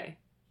 That's okay.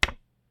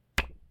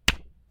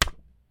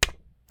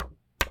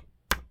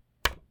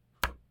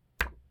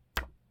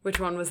 Which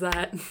one was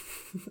that?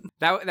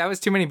 That was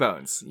Too Many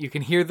Bones. You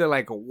can hear the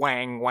like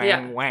wang,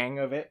 wang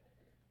of it.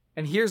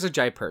 And here's a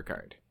Jaipur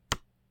card.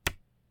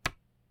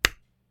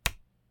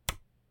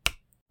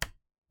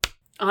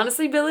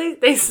 Honestly, Billy,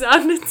 they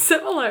sounded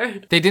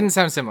similar. They didn't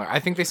sound similar. I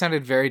think they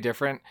sounded very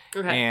different.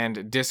 Okay.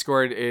 And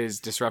Discord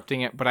is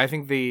disrupting it. But I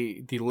think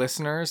the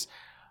listeners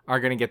are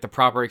going to get the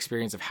proper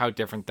experience of how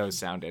different those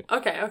sounded.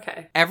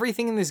 Okay.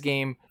 Everything in this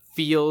game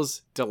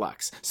feels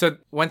deluxe. So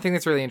one thing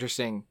that's really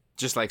interesting,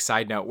 just like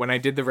side note, when I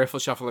did the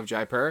riffle shuffle of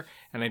Jaipur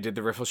and I did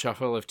the riffle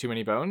shuffle of Too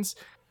Many Bones,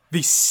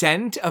 the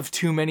scent of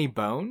Too Many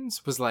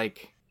Bones was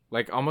like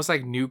almost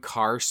like new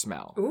car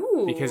smell.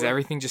 Ooh. Because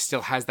everything just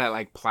still has that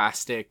like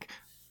plastic,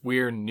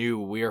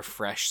 we're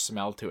fresh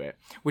smell to it,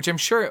 which I'm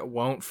sure it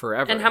won't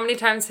forever. And how many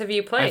times have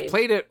you played? I've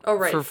played it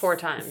for 4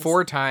 times.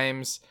 4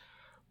 times,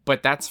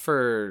 but that's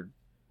for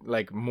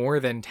like more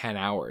than 10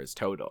 hours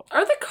total.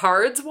 Are the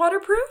cards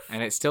waterproof?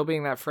 And it still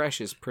being that fresh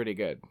is pretty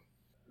good.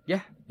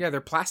 Yeah, they're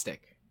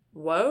plastic.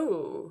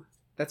 Whoa.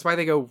 That's why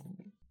they go...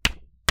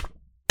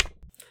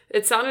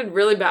 It sounded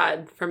really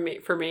bad for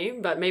me,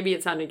 but maybe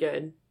it sounded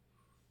good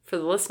for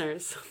the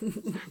listeners.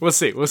 We'll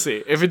see.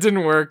 If it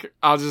didn't work,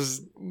 I'll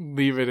just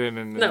leave it in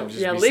and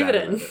leave it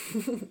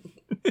in.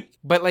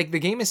 But like the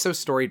game is so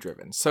story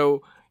driven.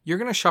 So you're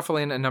going to shuffle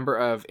in a number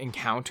of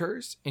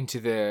encounters into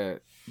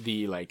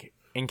the like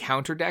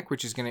encounter deck,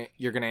 which is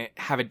you're going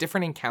to have a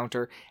different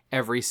encounter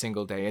every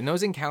single day. And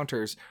those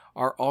encounters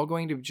are all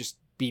going to just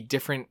be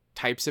different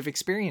types of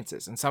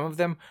experiences, and some of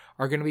them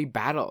are going to be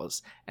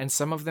battles, and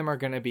some of them are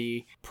going to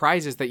be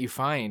prizes that you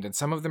find, and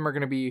some of them are going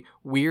to be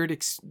weird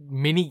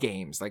mini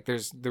games. Like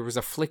there was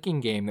a flicking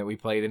game that we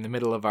played in the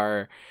middle of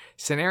our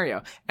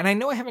scenario, and I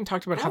know I haven't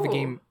talked about how the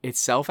game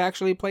itself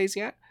actually plays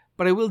yet,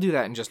 but I will do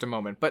that in just a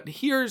moment. But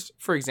here's,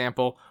 for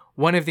example,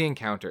 one of the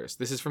encounters.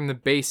 This is from the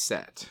base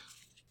set,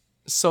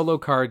 solo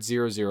card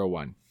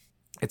 001.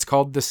 It's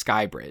called the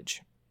Sky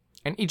Bridge,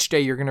 and each day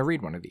you're going to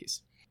read one of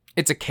these.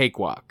 It's a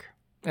cakewalk.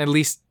 At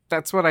least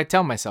that's what I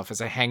tell myself as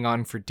I hang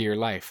on for dear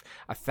life,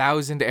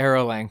 1,000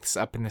 arrow lengths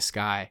up in the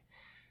sky.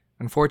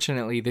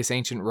 Unfortunately, this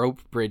ancient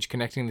rope bridge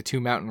connecting the two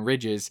mountain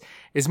ridges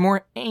is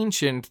more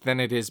ancient than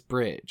it is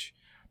bridge.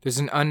 There's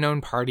an unknown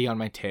party on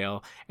my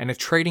tail and a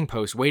trading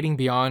post waiting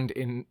beyond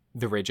in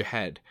the ridge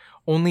ahead.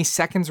 Only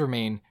seconds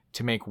remain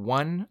to make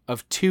one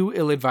of two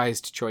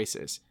ill-advised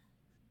choices.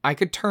 I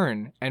could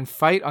turn and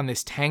fight on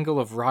this tangle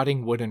of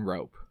rotting wooden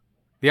rope.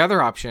 The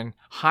other option,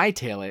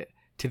 hightail it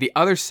to the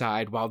other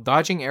side while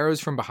dodging arrows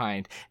from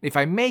behind. If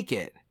I make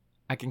it,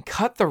 I can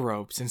cut the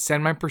ropes and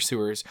send my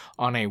pursuers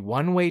on a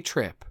one-way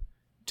trip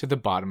to the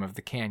bottom of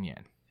the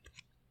canyon.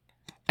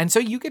 And so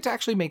you get to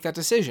actually make that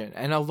decision.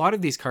 And a lot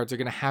of these cards are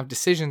going to have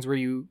decisions where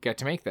you get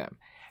to make them.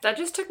 That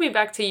just took me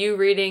back to you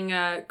reading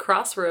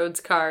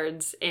Crossroads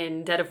cards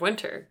in Dead of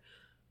Winter.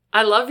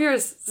 I love your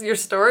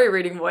story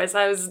reading voice.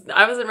 I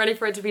wasn't ready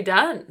for it to be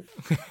done.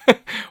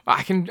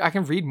 I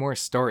can read more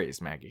stories,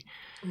 Maggie.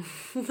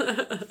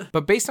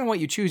 But based on what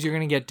you choose, you're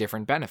going to get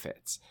different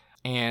benefits.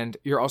 And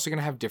you're also going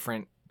to have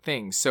different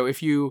things. So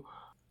if you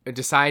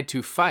decide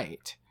to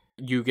fight,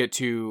 you get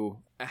to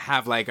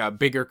have like a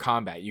bigger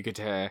combat. You get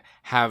to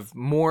have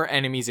more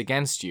enemies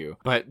against you.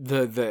 But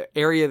the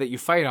area that you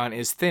fight on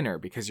is thinner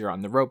because you're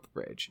on the rope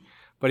bridge.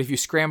 But if you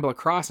scramble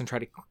across and try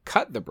to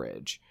cut the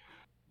bridge,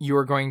 you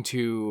are going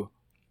to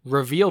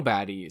reveal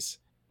baddies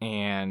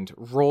and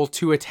roll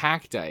 2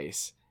 attack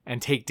dice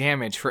and take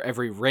damage for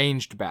every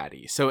ranged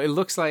baddie. So it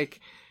looks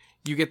like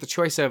you get the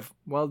choice of,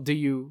 well, do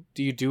you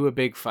do a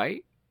big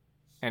fight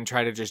and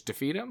try to just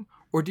defeat him?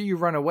 Or do you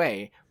run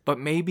away, but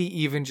maybe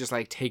even just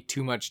like take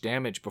too much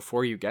damage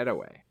before you get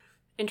away?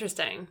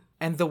 Interesting.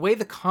 And the way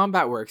the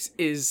combat works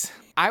is,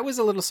 I was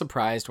a little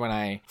surprised when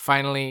I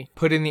finally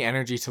put in the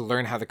energy to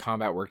learn how the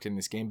combat worked in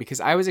this game, because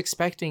I was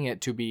expecting it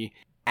to be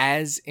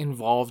as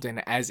involved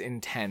and as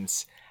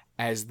intense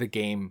as the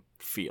game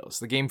feels.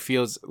 The game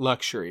feels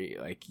luxury.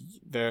 Like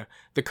the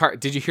card.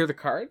 Did you hear the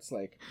cards?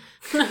 Like,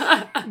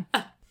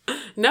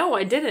 no,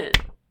 I didn't.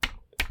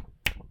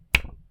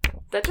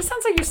 That just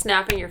sounds like you're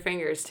snapping your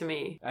fingers to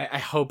me. I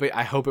hope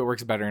it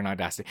works better in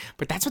Audacity.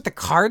 But that's what the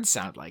cards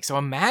sound like. So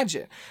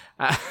imagine.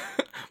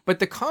 But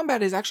the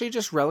combat is actually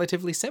just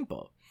relatively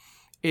simple.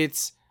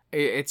 It's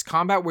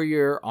combat where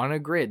you're on a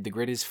grid. The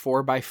grid is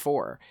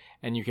 4x4,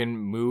 and you can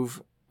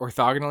move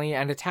orthogonally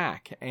and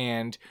attack.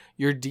 And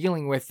you're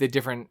dealing with the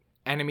different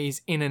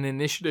enemies in an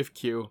initiative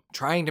queue,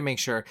 trying to make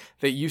sure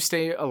that you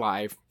stay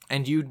alive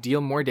and you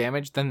deal more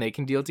damage than they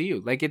can deal to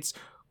you. Like, it's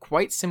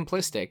quite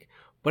simplistic,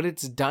 but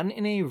it's done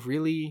in a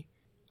really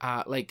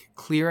like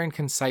clear and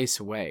concise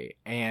way.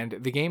 And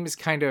the game is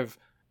kind of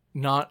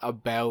not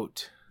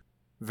about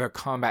the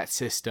combat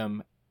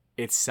system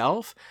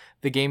itself.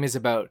 The game is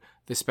about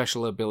the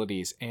special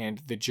abilities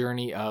and the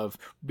journey of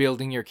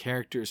building your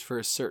characters for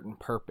a certain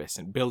purpose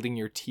and building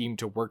your team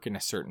to work in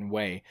a certain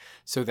way,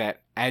 so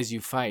that as you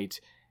fight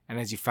and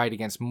as you fight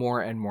against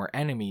more and more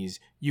enemies,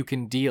 you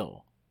can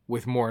deal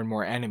with more and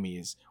more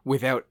enemies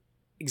without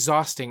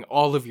exhausting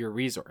all of your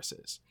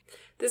resources.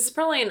 This is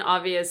probably an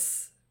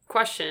obvious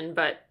question,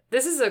 but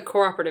this is a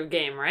cooperative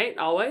game, right?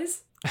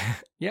 Always?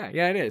 Yeah,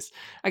 it is.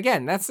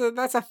 Again, that's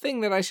a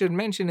thing that I should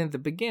mention in the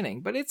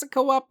beginning, but it's a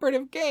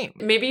cooperative game.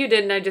 Maybe you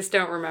didn't, I just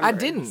don't remember. I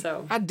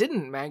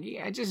didn't,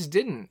 Maggie. I just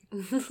didn't.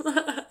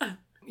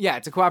 Yeah,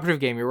 it's a cooperative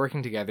game. You're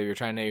working together. You're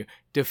trying to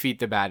defeat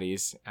the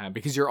baddies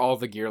because you're all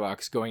the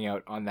Gearlocks going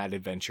out on that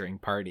adventuring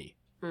party.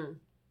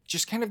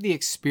 Just kind of the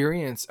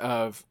experience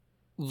of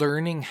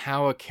learning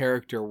how a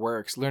character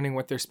works, learning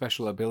what their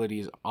special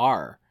abilities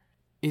are,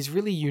 is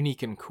really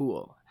unique and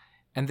cool.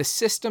 And the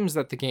systems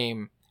that the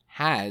game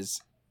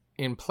has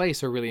in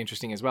place are really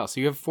interesting as well.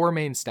 So you have 4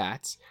 main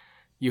stats.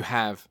 You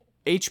have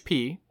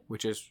HP,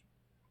 which is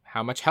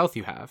how much health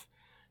you have.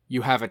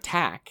 You have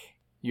attack,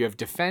 you have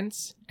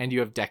defense, and you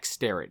have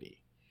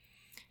dexterity.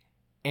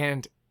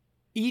 And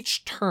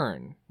each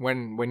turn,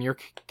 when your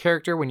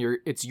character,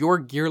 it's your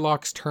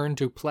Gearlock's turn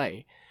to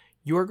play,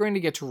 you are going to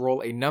get to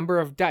roll a number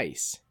of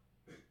dice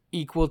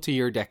equal to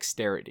your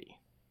dexterity.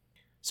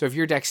 So if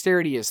your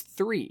dexterity is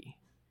 3,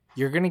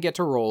 you're going to get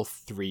to roll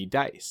 3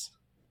 dice.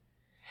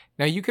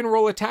 Now you can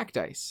roll attack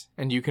dice,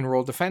 and you can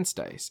roll defense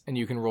dice, and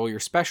you can roll your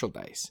special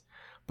dice,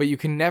 but you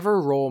can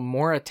never roll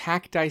more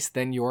attack dice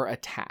than your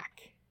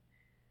attack.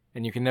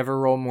 And you can never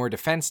roll more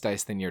defense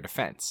dice than your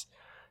defense.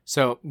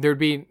 So there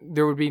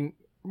would be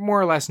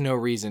more or less no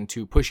reason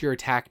to push your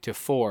attack to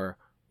 4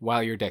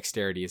 while your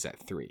dexterity is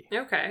at 3.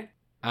 Okay.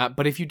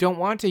 But if you don't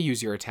want to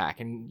use your attack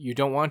and you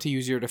don't want to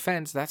use your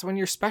defense, that's when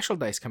your special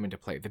dice come into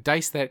play. The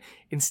dice that,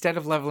 instead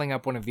of leveling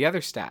up one of the other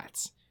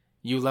stats,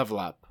 you level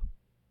up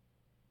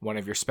one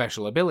of your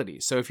special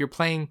abilities. So if you're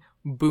playing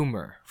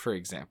Boomer, for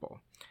example,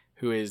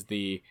 who is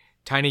the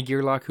tiny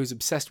Gearlock who's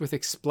obsessed with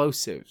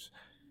explosives.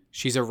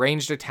 She's a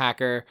ranged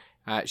attacker.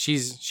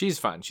 She's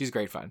fun. She's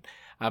great fun.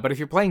 But if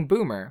you're playing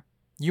Boomer,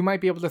 you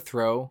might be able to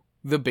throw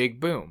the big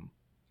boom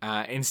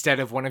instead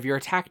of one of your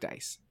attack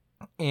dice.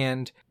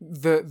 And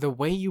the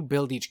way you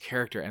build each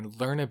character and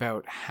learn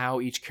about how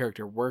each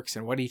character works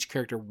and what each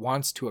character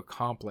wants to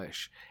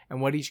accomplish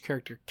and what each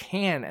character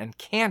can and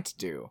can't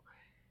do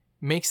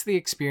makes the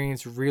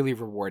experience really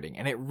rewarding.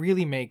 And it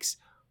really makes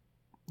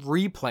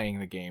replaying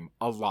the game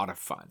a lot of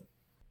fun.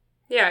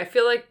 Yeah, I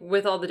feel like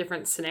with all the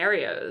different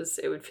scenarios,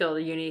 it would feel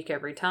unique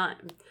every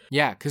time.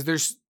 Yeah, because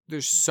there's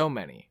so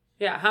many.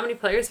 Yeah, how many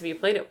players have you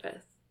played it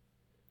with?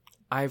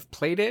 I've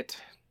played it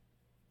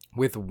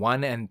with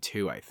 1 and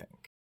 2, I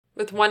think.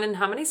 With 1 and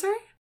how many, sorry?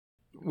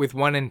 With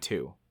 1 and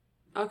 2.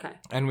 Okay.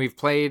 And we've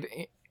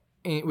played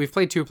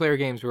 2-player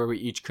games where we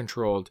each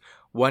controlled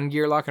 1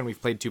 Gearlock, and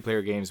we've played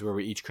 2-player games where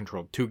we each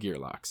controlled 2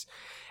 Gearlocks.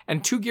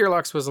 And 2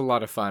 Gearlocks was a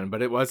lot of fun,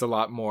 but it was a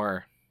lot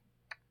more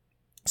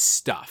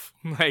stuff.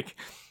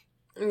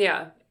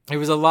 Yeah. It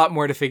was a lot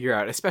more to figure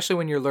out, especially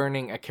when you're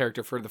learning a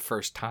character for the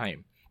first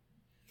time.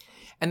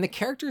 And the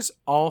characters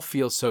all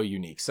feel so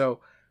unique.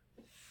 So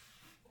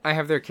I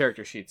have their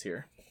character sheets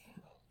here.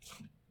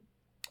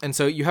 And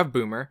so you have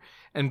Boomer,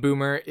 and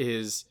Boomer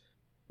is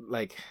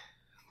like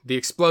the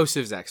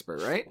explosives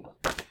expert, right?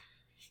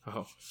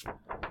 Oh.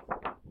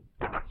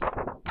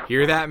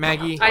 Hear that,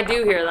 Maggie? I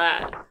do hear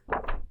that.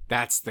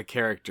 That's the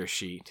character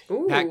sheet.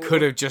 Ooh. That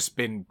could have just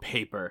been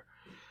paper.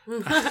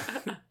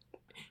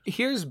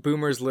 Here's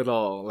Boomer's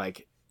little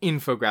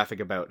infographic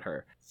about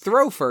her.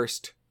 Throw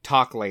first,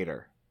 talk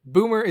later.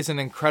 Boomer is an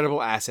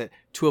incredible asset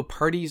to a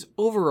party's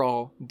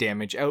overall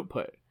damage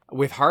output.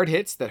 With hard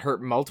hits that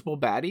hurt multiple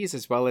baddies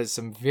as well as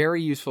some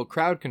very useful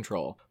crowd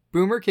control,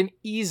 Boomer can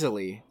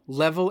easily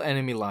level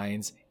enemy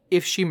lines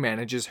if she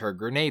manages her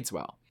grenades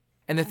well.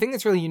 And the thing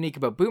that's really unique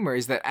about Boomer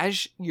is that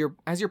as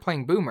you're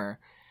playing Boomer,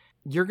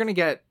 you're going to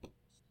get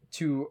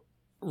to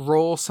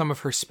roll some of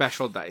her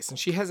special dice. And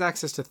she has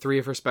access to 3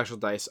 of her special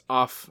dice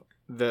off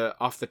the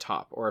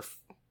top, or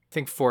I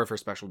think 4 of her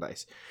special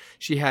dice.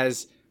 She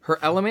has her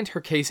element,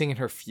 her casing, and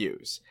her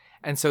fuse.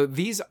 And so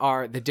these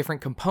are the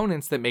different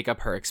components that make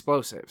up her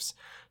explosives.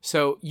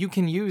 So you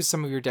can use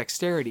some of your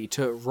dexterity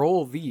to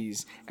roll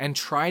these and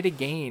try to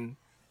gain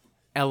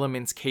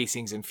elements,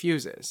 casings, and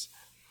fuses.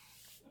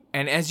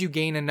 And as you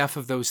gain enough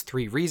of those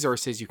 3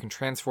 resources, you can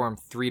transform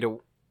 3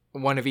 to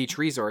 1 of each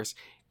resource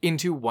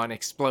into 1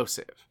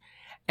 explosive.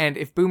 And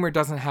if Boomer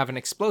doesn't have an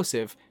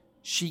explosive,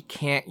 she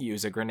can't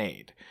use a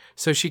grenade.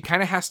 So she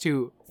kind of has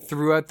to,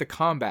 throughout the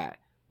combat,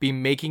 be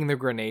making the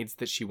grenades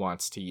that she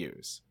wants to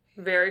use.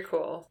 Very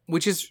cool.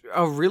 Which is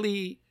a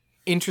really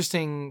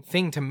interesting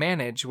thing to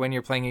manage when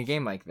you're playing a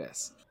game like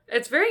this.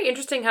 It's very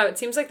interesting how it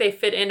seems like they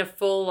fit in a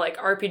full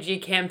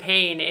RPG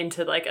campaign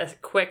into a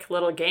quick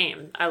little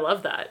game. I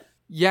love that.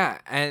 Yeah,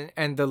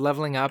 and the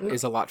leveling up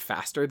is a lot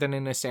faster than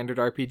in a standard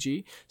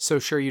RPG. So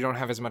sure, you don't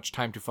have as much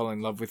time to fall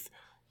in love with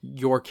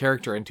your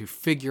character and to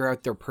figure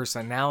out their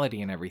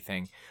personality and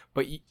everything,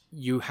 but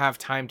you have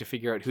time to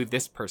figure out who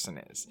this person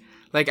is.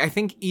 I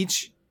think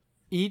each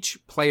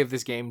play of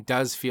this game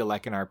does feel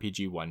like an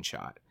RPG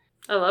one-shot.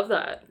 I love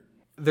that.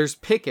 There's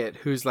Pickett,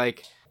 who's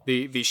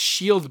the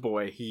shield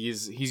boy.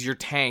 He's your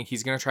tank.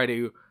 He's going to try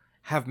to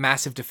have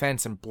massive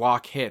defense and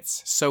block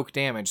hits, soak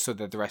damage so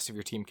that the rest of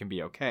your team can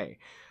be okay.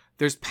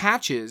 There's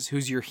Patches,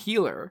 who's your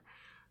healer,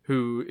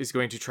 who is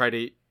going to try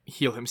to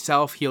heal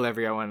himself, heal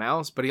everyone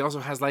else, but he also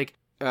has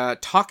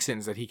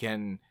toxins that he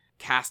can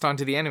cast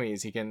onto the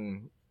enemies. He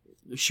can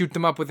shoot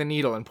them up with a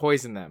needle and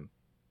poison them.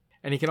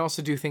 And he can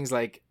also do things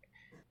like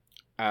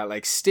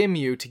stim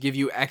you to give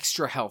you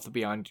extra health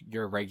beyond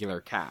your regular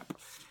cap.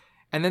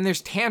 And then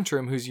there's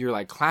Tantrum, who's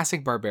your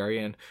classic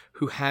barbarian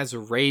who has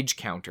rage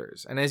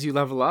counters. And as you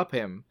level up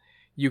him,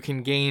 you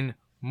can gain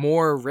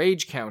more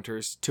rage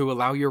counters to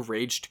allow your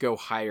rage to go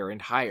higher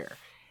and higher.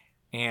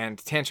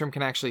 And Tantrum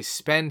can actually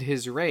spend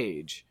his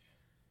rage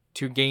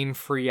to gain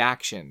free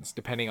actions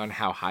depending on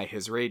how high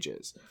his rage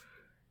is.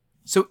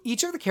 So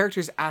each of the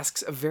characters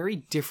asks a very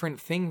different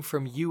thing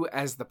from you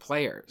as the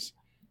players.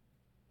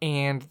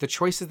 And the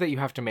choices that you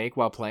have to make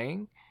while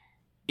playing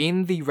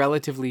in the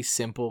relatively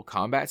simple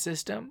combat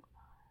system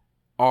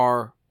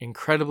are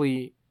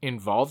incredibly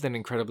involved and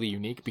incredibly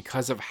unique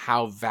because of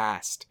how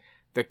vast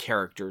the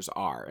characters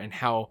are and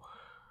how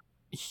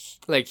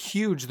like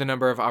huge the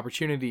number of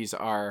opportunities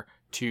are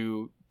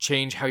to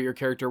change how your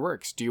character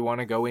works. Do you want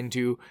to go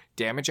into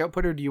damage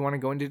output or do you want to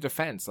go into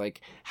defense?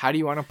 Like, how do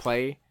you want to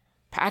play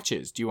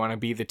patches? Do you want to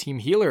be the team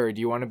healer or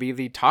do you want to be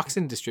the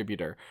toxin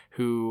distributor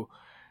who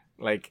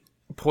like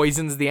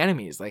poisons the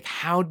enemies? Like,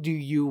 how do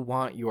you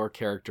want your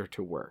character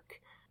to work?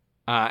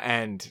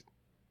 And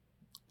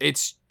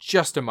it's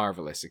just a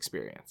marvelous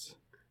experience.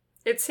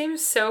 It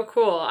seems so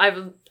cool.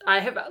 I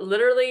have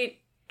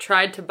literally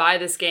tried to buy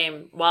this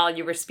game while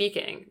you were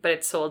speaking, but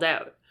it's sold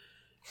out.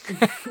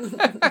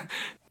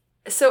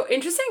 So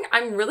interesting.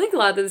 I'm really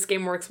glad that this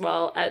game works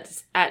well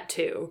at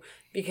 2,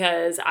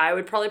 because I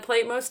would probably play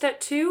it most at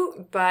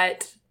 2,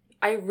 but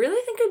I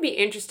really think it would be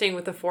interesting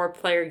with a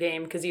 4-player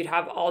game because you'd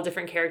have all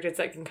different characters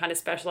that can kind of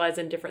specialize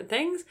in different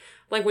things.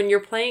 Like when you're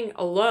playing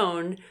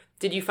alone,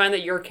 did you find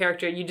that your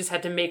character, you just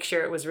had to make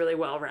sure it was really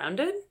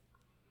well-rounded?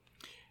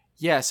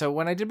 Yeah, so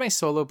when I did my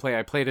solo play,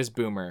 I played as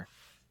Boomer.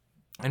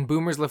 And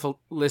Boomer's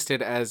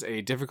listed as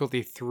a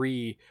difficulty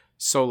 3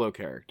 solo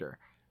character.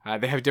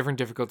 They have different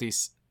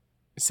difficulties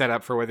set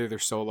up for whether they're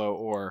solo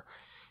or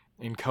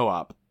in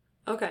co-op.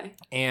 Okay.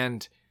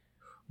 And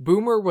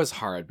Boomer was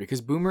hard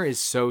because Boomer is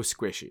so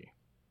squishy.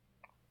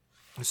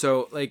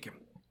 So, like,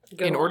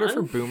 in order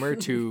for Boomer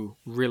to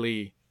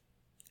really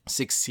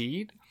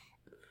succeed,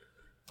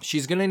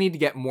 she's going to need to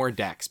get more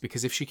dex,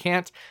 because if she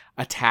can't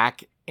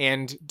attack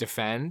and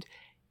defend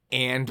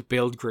and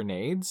build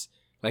grenades,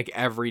 like,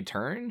 every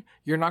turn,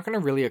 you're not going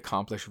to really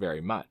accomplish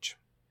very much.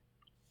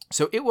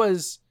 So it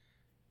was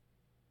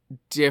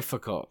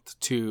difficult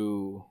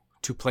to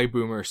play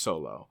Boomer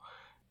solo.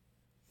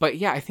 But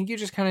yeah, I think you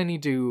just kind of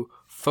need to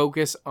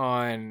focus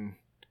on,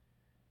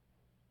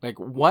 like,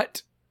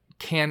 what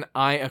can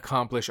I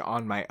accomplish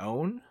on my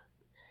own?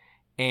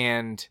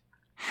 And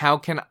how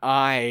can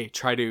I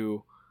try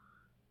to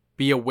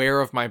be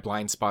aware of my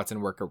blind spots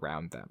and work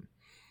around them?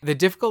 The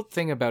difficult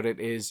thing about it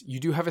is you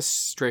do have a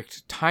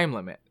strict time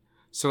limit.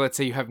 So let's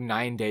say you have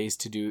 9 days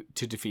to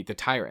defeat the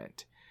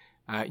tyrant.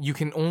 You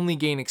can only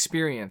gain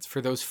experience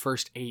for those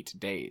first 8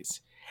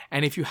 days.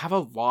 And if you have a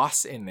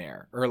loss in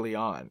there early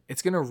on,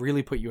 it's going to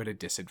really put you at a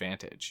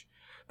disadvantage,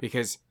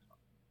 because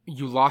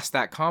you lost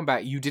that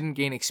combat. You didn't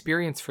gain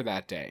experience for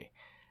that day.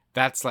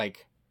 That's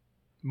like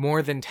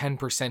more than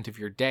 10% of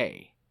your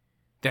day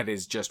that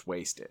is just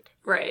wasted.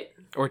 Right.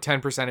 Or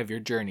 10% of your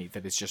journey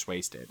that is just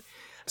wasted.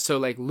 So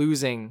like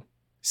losing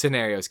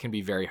scenarios can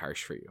be very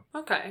harsh for you.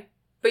 Okay.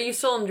 But you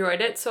still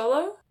enjoyed it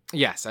solo?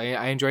 Yes,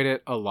 I enjoyed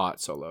it a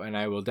lot solo, and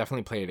I will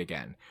definitely play it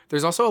again.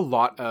 There's also a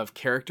lot of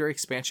character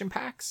expansion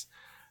packs.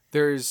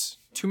 There's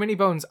Too Many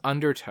Bones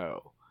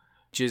Undertow,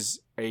 which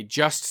is a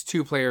just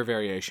 2-player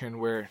variation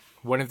where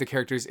one of the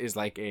characters is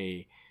like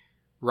a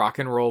rock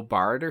and roll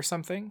bard or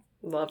something.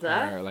 Love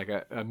that. Or like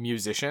a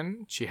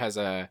musician. She has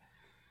a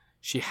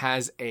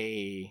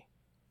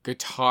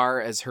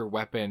guitar as her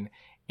weapon,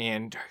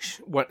 and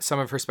what some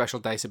of her special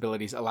dice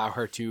abilities allow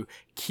her to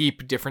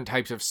keep different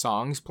types of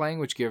songs playing,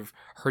 which give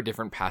her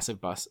different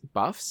passive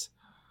buffs.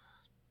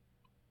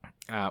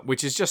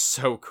 Which is just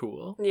so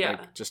cool. Yeah.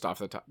 Like, just off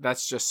the top.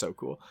 That's just so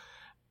cool.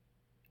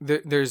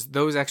 There's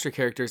those extra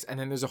characters, and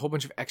then there's a whole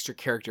bunch of extra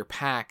character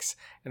packs,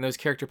 and those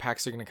character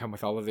packs are going to come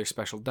with all of their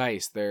special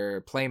dice,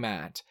 their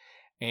playmat,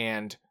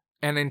 and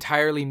an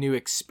entirely new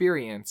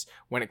experience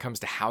when it comes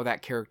to how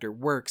that character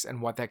works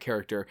and what that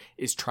character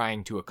is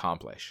trying to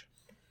accomplish.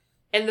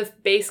 And the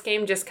base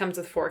game just comes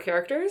with 4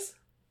 characters?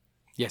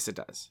 Yes, it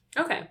does.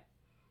 Okay.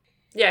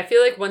 Yeah, I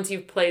feel like once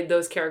you've played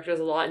those characters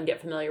a lot and get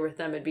familiar with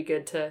them,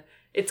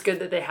 it's good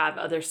that they have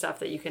other stuff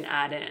that you can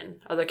add in,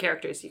 other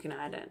characters you can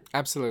add in.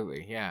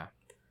 Absolutely, yeah.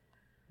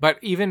 But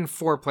even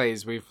 4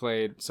 plays we've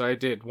played, so I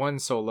did 1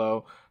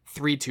 solo,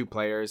 3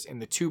 2-players. In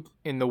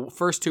the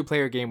first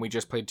 2-player game, we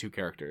just played 2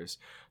 characters.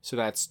 So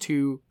that's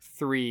 2,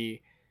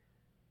 3.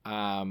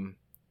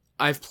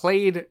 I've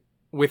played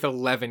with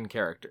 11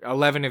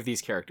 of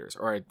these characters,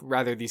 or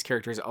rather these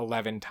characters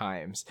 11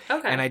 times.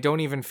 Okay. And I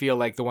don't even feel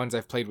like the ones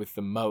I've played with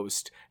the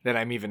most that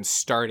I'm even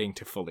starting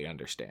to fully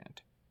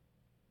understand.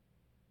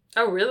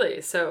 Oh,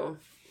 really? So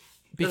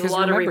because there's a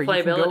lot remember, of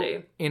replayability. you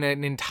can go in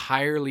an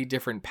entirely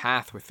different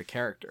path with the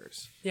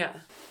characters. Yeah.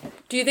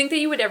 Do you think that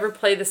you would ever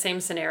play the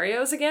same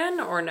scenarios again,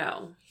 or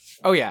no?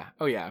 Oh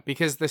yeah.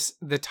 Because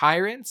the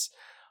tyrants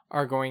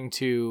are going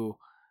to,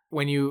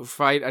 when you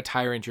fight a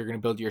tyrant, you're going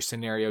to build your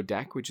scenario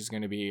deck, which is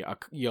going to be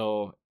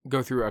you'll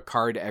go through a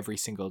card every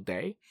single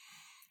day.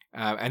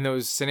 And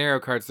those scenario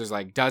cards, there's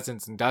like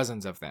dozens and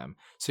dozens of them.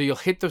 So you'll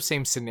hit those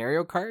same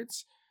scenario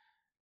cards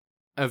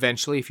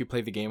eventually if you play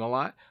the game a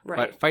lot. Right.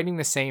 But fighting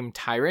the same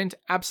tyrant,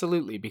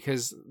 absolutely,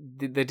 because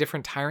the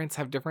different tyrants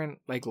have different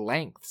like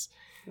lengths.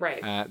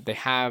 Right. They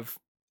have,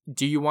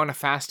 do you want a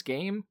fast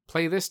game?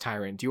 Play this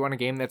tyrant. Do you want a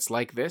game that's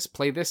like this?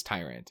 Play this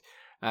tyrant.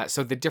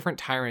 So the different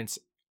tyrants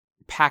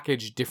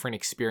package different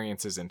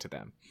experiences into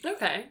them.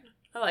 Okay.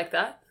 I like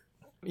that.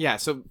 Yeah,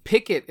 so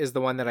Pickett is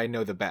the one that I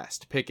know the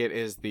best. Pickett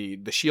is the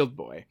shield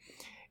boy.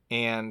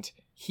 And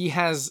he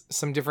has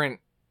some different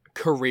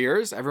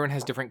careers. Everyone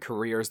has different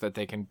careers that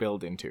they can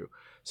build into.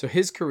 So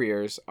his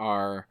careers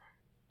are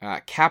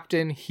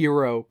Captain,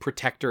 Hero,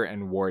 Protector,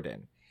 and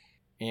Warden.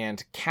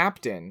 And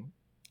Captain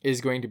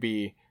is going to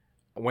be,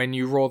 when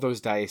you roll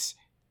those dice,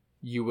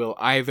 you will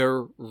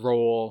either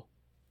roll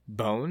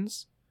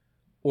bones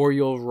or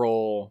you'll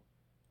roll...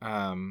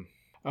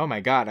 oh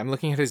my god, I'm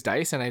looking at his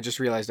dice and I just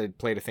realized I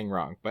played a thing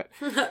wrong. But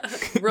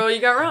roll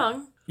you got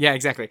wrong. Yeah,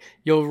 exactly.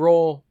 You'll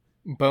roll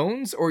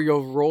bones or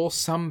you'll roll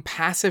some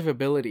passive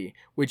ability,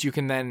 which you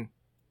can then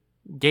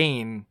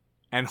gain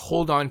and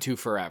hold on to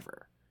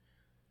forever.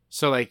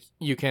 So like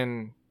you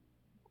can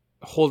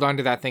hold on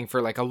to that thing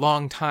for like a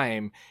long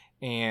time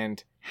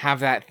and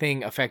have that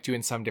thing affect you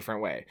in some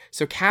different way.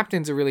 So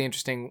Captain's a really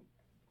interesting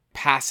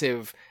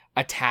passive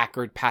attack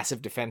or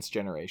passive defense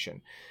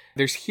generation.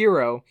 There's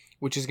Hero,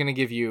 which is going to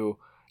give you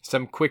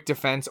some quick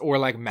defense or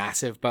like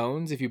massive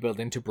bones if you build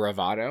into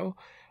Bravado.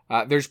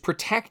 There's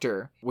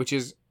Protector, which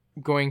is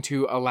going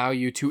to allow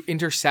you to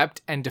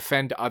intercept and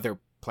defend other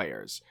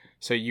players.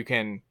 So you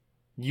can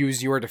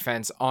use your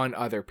defense on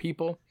other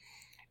people.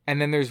 And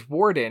then there's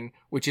Warden,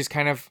 which is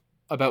kind of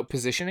about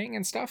positioning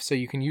and stuff. So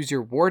you can use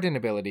your Warden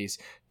abilities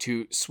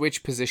to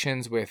switch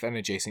positions with an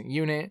adjacent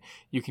unit.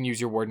 You can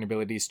use your Warden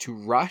abilities to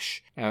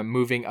rush,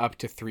 moving up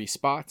to 3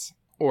 spots,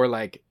 or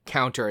like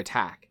counter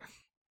attack.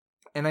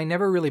 And I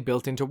never really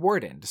built into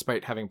Warden,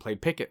 despite having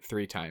played Pickett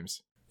 3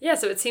 times. Yeah,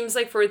 so it seems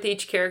like for with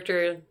each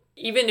character,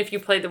 even if you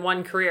play the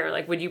one career,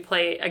 like would you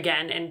play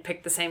again and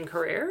pick the same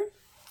career?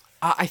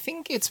 I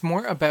think it's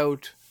more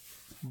about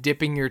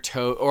dipping your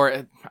toe,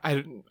 or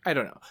I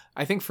don't know.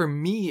 I think for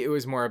me, it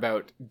was more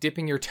about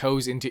dipping your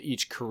toes into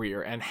each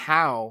career and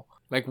how,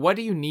 like, what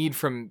do you need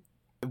from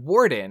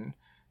Warden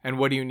and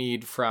what do you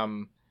need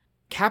from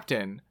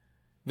Captain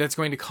that's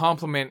going to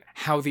complement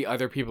how the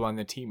other people on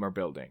the team are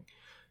building.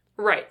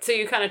 Right. So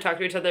you kind of talk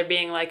to each other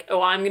being like,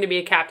 oh, I'm going to be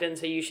a captain,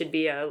 so you should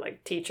be a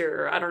like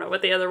teacher, or I don't know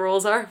what the other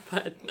roles are,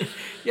 but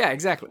yeah,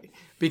 exactly.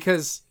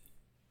 Because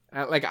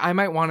like I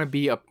might want to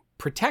be a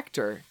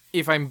protector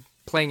if I'm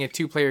playing a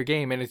 2-player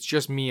game and it's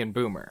just me and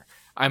Boomer.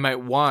 I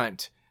might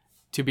want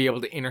to be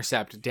able to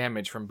intercept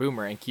damage from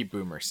Boomer and keep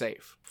Boomer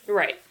safe.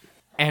 Right.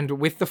 And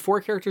with the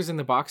 4 characters in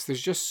the box,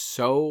 there's just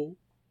so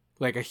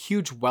like a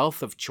huge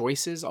wealth of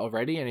choices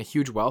already and a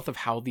huge wealth of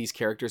how these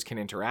characters can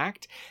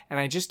interact. And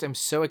I just am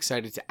so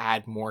excited to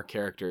add more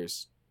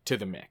characters to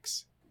the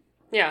mix.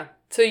 Yeah.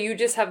 So you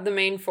just have the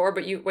main 4,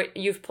 but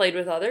you've played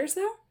with others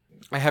though?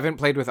 I haven't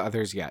played with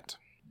others yet.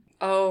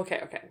 Oh,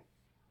 okay.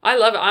 I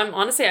love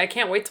it. I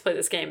can't wait to play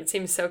this game. It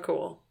seems so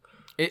cool.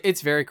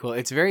 It's very cool.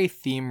 It's very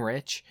theme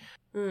rich.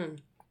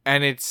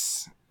 And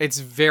it's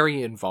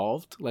very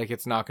involved. Like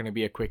it's not going to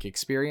be a quick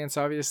experience,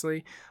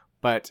 obviously,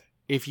 but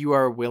if you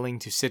are willing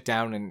to sit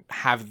down and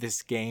have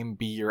this game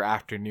be your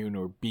afternoon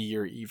or be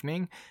your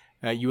evening,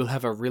 you will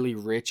have a really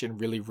rich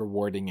and really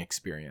rewarding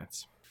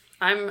experience.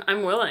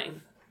 I'm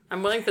willing.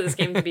 I'm willing for this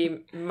game to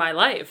be my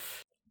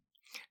life.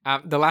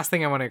 The last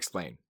thing I want to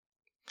explain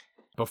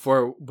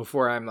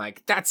before I'm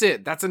like, that's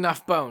it, that's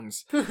enough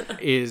bones,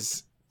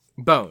 is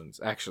bones,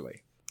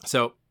 actually.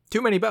 So,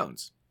 too many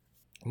bones.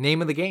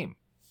 Name of the game.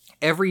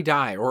 Every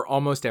die, or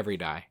almost every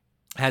die,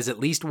 has at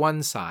least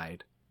one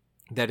side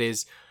that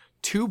is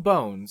 2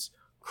 bones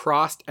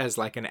crossed as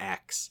like an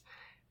X.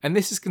 And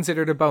this is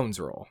considered a bones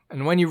roll.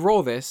 And when you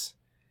roll this,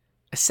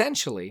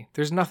 essentially,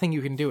 there's nothing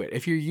you can do it.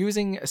 If you're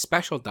using a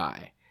special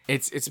die,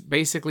 it's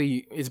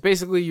basically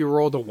you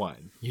rolled a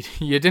 1.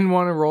 You didn't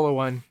want to roll a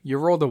 1, you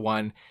rolled a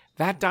 1.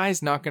 That die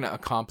is not going to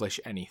accomplish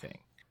anything.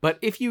 But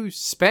if you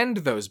spend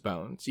those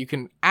bones, you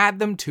can add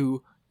them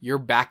to your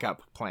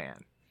backup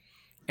plan.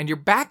 And your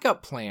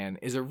backup plan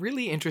is a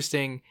really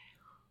interesting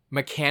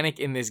mechanic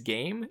in this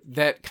game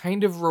that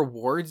kind of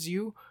rewards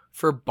you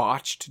for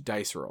botched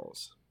dice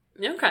rolls.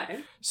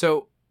 Okay.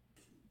 So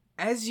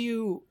as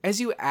you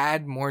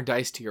add more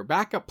dice to your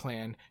backup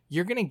plan,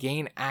 you're going to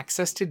gain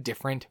access to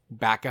different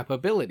backup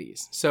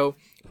abilities. So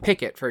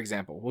Pickett, for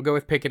example. We'll go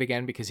with Pickett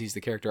again because he's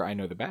the character I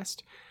know the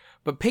best.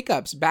 But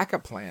Pickup's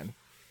backup plan,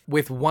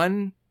 with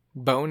 1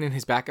 bone in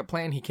his backup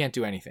plan, he can't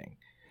do anything.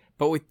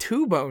 But with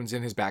 2 bones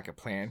in his backup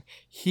plan,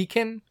 he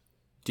can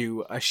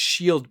do a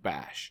shield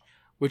bash,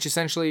 which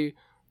essentially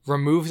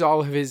removes all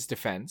of his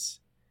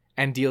defense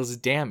and deals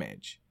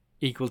damage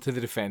equal to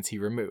the defense he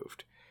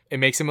removed. It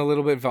makes him a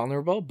little bit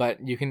vulnerable,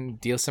 but you can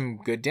deal some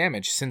good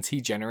damage since he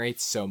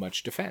generates so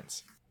much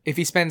defense. If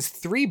he spends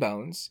 3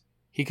 bones,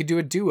 he could do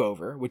a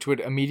do-over, which would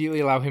immediately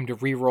allow him to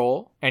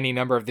re-roll any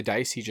number of the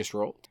dice he just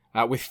rolled.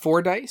 With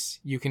 4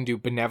 dice, you can do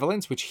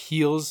Benevolence, which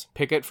heals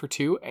Pickett for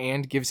 2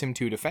 and gives him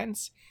 2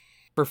 defense.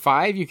 For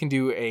 5, you can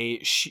do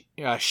a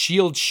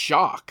Shield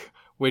Shock,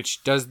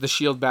 which does the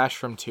shield bash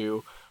from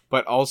 2,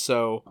 but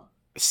also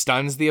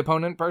stuns the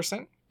opponent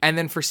person. And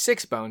then for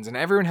 6 bones, and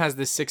everyone has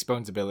this 6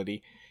 bones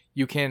ability,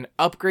 you can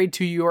upgrade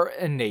to your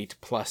innate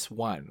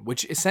 +1,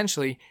 which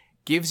essentially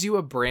gives you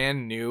a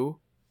brand new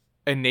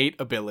innate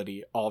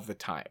ability all the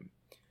time.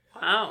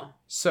 Wow.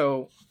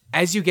 So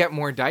as you get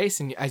more dice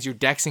and as your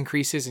dex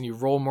increases and you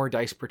roll more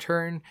dice per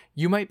turn,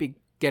 you might be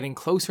getting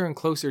closer and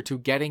closer to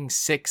getting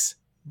 6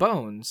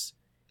 bones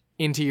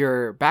into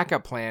your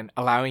backup plan,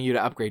 allowing you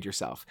to upgrade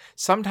yourself.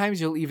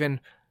 Sometimes you'll even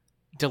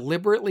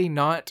deliberately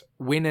not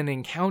win an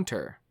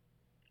encounter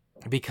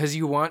because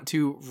you want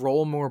to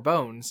roll more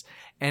bones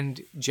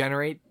and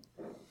generate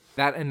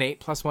that innate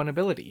 +1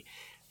 ability.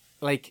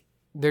 Like,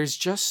 there's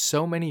just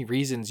so many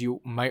reasons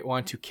you might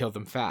want to kill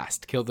them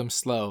fast, kill them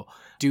slow,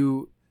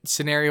 do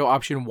scenario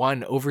option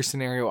 1 over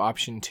scenario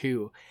option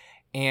 2.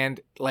 And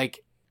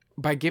like,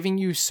 by giving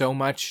you so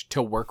much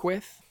to work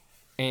with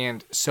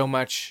and so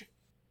much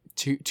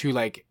to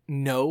like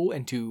know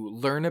and to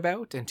learn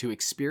about and to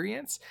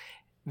experience,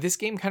 this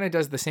game kind of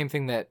does the same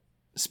thing that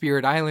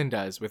Spirit Island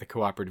does with a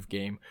cooperative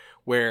game,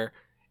 where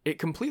it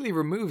completely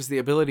removes the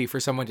ability for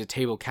someone to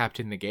table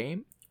captain the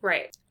game.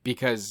 Right.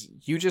 Because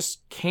you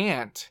just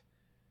can't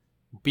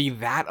be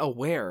that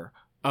aware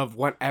of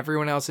what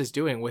everyone else is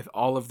doing with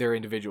all of their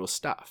individual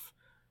stuff.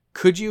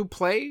 Could you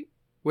play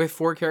with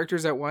 4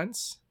 characters at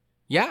once?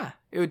 Yeah,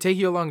 it would take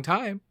you a long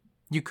time.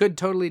 You could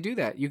totally do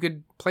that. You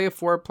could play a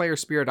 4-player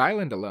Spirit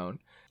Island alone.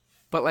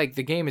 But like,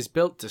 the game is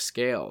built to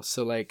scale,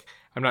 so like,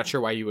 I'm not sure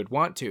why you would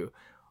want to.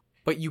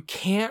 But you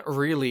can't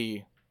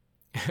really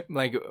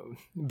like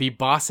be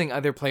bossing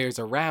other players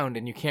around,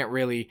 and you can't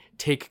really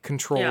take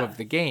control of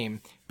the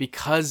game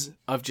because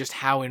of just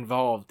how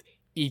involved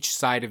each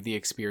side of the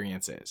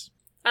experience is.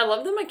 I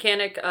love the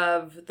mechanic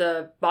of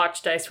the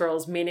botched dice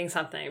rolls meaning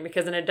something,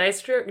 because in a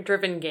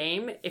dice-driven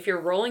game, if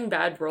you're rolling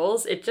bad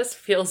rolls, it just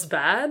feels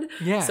bad.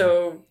 Yeah.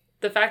 So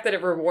the fact that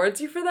it rewards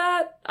you for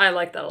that, I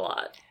like that a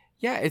lot.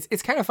 Yeah,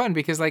 it's kind of fun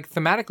because like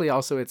thematically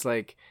also it's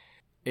like,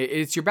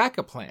 it's your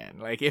backup plan.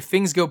 Like, if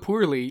things go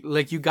poorly,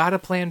 like, you got a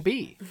plan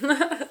B.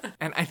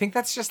 And I think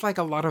that's just like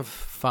a lot of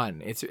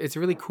fun. It's a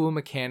really cool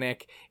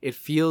mechanic. It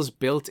feels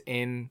built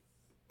in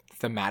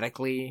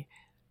thematically.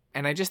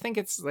 And I just think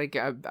it's like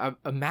a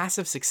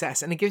massive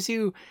success. And it gives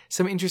you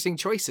some interesting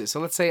choices. So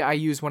let's say I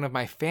use one of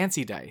my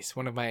fancy dice,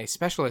 one of my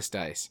specialist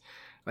dice.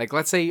 Like,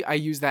 let's say I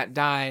use that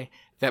die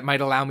that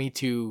might allow me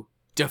to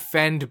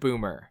defend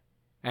Boomer.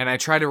 And I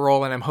try to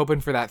roll, and I'm hoping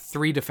for that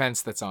 3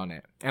 defense that's on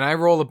it. And I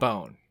roll a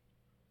bone.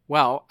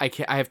 Well, I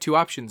have 2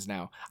 options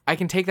now. I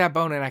can take that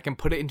bone and I can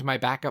put it into my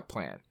backup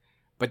plan.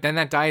 But then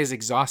that die is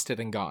exhausted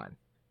and gone.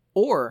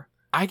 Or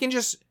I can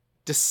just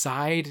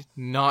decide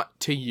not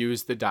to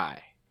use the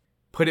die.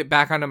 Put it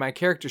back onto my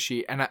character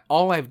sheet, and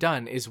all I've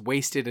done is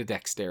wasted a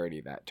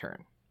dexterity that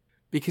turn.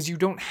 Because you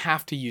don't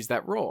have to use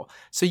that roll.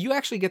 So you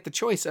actually get the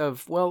choice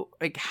of, well,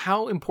 like,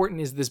 how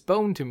important is this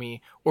bone to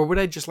me? Or would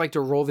I just like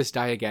to roll this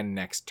die again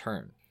next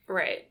turn?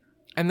 Right.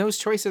 And those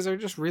choices are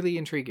just really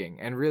intriguing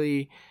and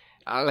really...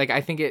 I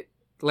think it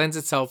lends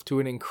itself to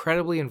an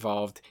incredibly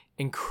involved,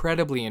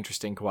 incredibly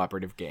interesting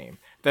cooperative game.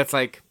 That's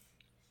like,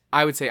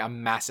 I would say, a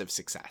massive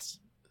success.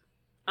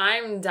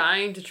 I'm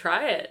dying to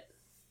try it.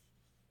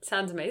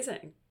 Sounds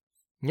amazing.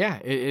 Yeah,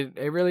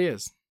 it really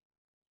is.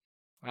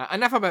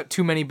 Enough about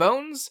too many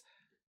bones.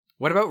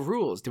 What about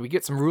rules? Did we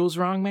get some rules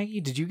wrong,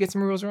 Maggie? Did you get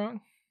some rules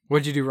wrong? What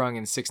did you do wrong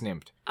in Six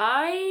Nimmt?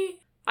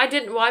 I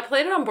didn't. Well, I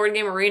played it on Board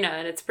Game Arena,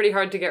 and it's pretty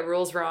hard to get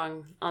rules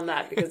wrong on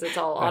that because it's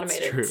all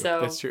automated. True.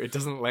 So that's true. It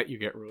doesn't let you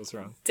get rules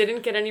wrong.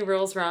 Didn't get any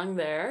rules wrong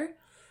there.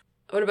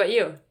 What about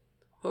you?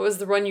 What was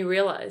the one you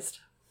realized?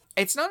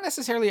 It's not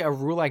necessarily a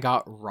rule I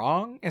got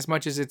wrong as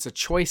much as it's a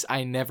choice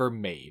I never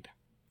made.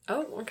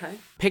 Oh, okay.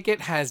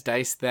 Pickett has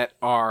dice that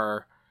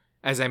are,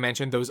 as I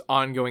mentioned, those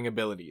ongoing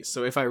abilities.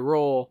 So if I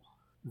roll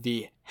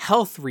the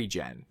health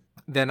regen,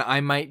 then I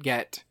might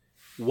get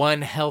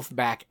 1 health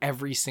back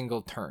every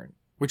single turn,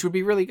 which would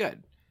be really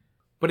good.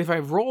 But if I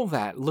roll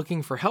that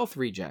looking for health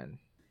regen,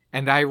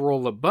 and I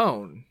roll a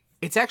bone,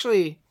 it's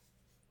actually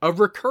a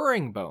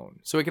recurring bone.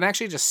 So it can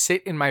actually just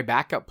sit in my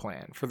backup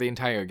plan for the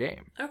entire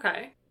game.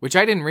 Okay. Which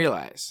I didn't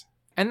realize.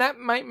 And that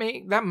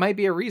might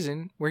be a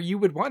reason where you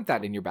would want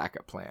that in your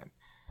backup plan.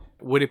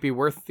 Would it be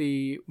worth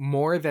the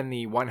more than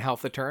the 1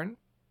 health a turn?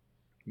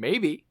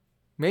 Maybe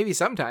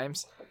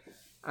sometimes.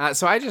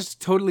 So I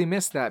just totally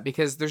missed that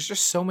because there's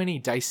just so many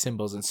dice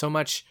symbols and so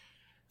much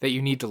that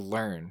you need to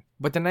learn.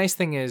 But the nice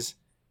thing is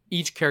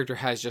each character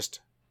has just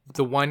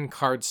the one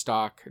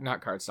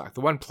the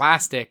one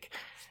plastic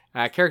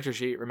character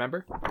sheet,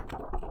 remember?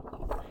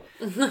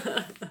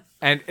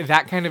 And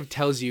that kind of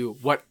tells you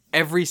what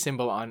every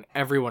symbol on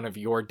every one of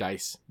your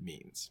dice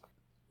means.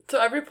 So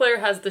every player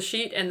has the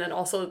sheet and then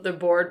also the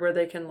board where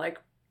they can like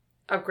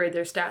upgrade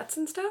their stats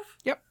and stuff?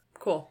 Yep.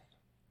 Cool.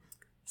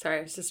 Sorry,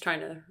 I was just trying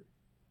to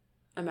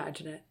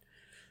imagine it.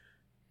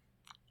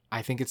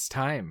 I think it's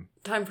time.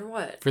 Time for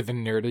what? For the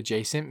Nerd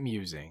Adjacent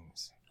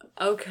Musings.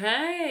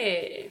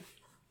 Okay.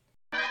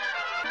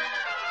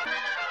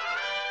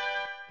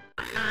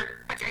 Nerd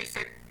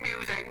Adjacent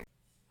Musing.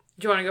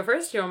 Do you want to go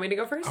first? Do you want me to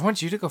go first? I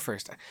want you to go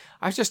first.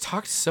 I've just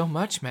talked so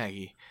much,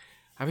 Maggie.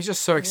 I was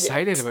just so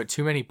excited about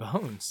Too Many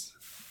Bones.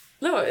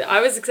 No, I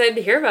was excited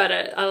to hear about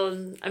it.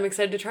 I'm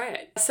excited to try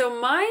it. So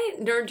my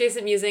Nerd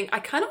Adjacent Musing, I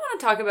kind of want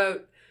to talk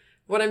about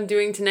what I'm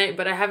doing tonight,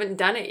 but I haven't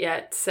done it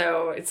yet,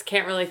 so it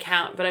can't really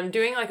count. But I'm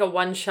doing like a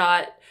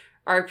one-shot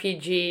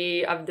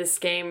RPG of this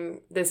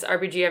game, this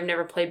RPG I've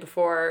never played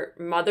before,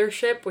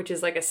 Mothership, which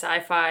is like a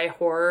sci-fi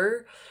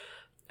horror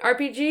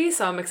RPG,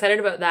 so I'm excited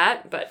about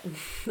that, but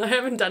I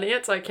haven't done it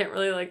yet, so I can't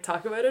really like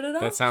talk about it at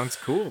all. That sounds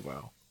cool,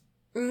 though.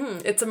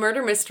 It's a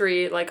murder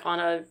mystery like on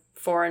a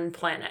foreign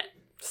planet.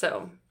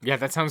 So yeah,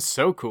 that sounds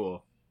so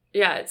cool.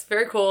 Yeah, it's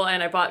very cool,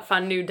 and I bought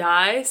fun new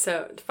dice.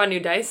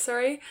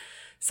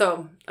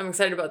 So I'm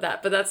excited about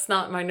that. But that's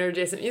not my nerd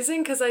adjacent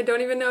musing because I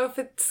don't even know if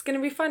it's going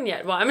to be fun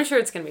yet. Well, I'm sure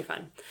it's going to be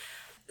fun.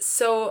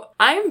 So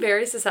I am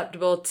very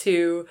susceptible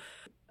to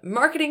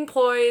marketing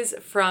ploys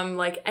from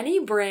like any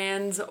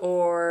brands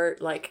or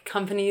like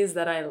companies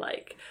that I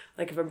like.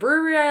 Like if a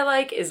brewery I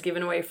like is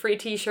giving away a free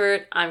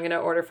t-shirt, I'm going to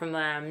order from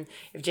them.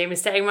 If Jamie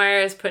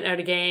Stegmaier is putting out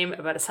a game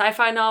about a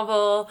sci-fi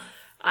novel,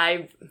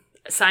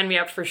 sign me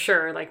up for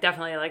sure. Like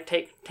definitely like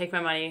take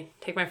my money,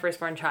 take my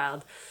firstborn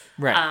child.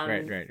 Right.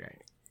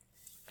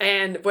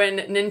 And when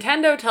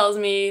Nintendo tells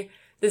me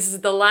this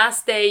is the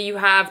last day you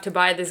have to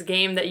buy this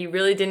game that you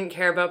really didn't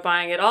care about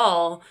buying at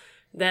all,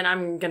 then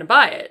I'm going to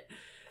buy it.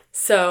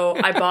 So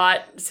I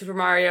bought Super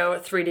Mario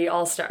 3D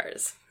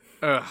All-Stars.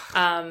 Ugh.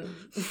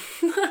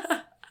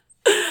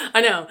 I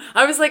know.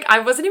 I was like, I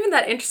wasn't even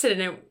that interested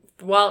in it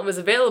while it was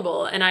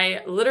available. And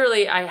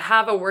I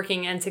have a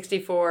working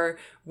N64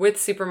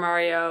 with Super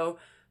Mario,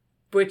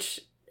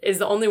 which is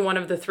the only one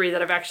of the three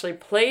that I've actually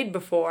played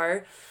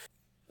before.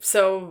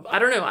 So I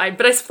don't know.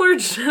 But I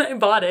splurged and I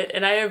bought it,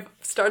 and I have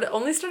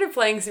only started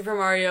playing Super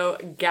Mario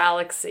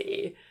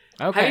Galaxy.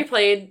 Okay.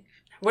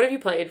 What have you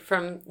played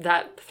from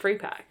that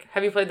 3-pack?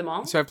 Have you played them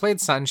all? So I've played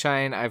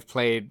Sunshine, I've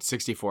played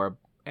 64,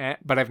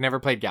 but I've never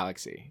played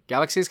Galaxy.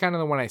 Galaxy is kind of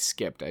the one I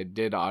skipped. I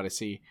did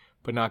Odyssey,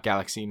 but not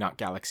Galaxy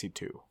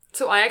 2.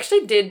 So I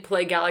actually did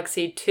play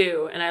Galaxy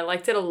 2, and I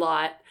liked it a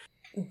lot,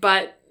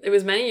 but it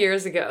was many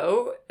years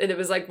ago, and it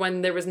was like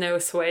when there was no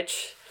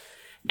Switch,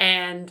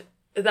 and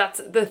that's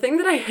the thing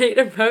that I hate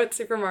about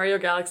Super Mario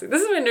Galaxy.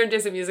 This is my nerd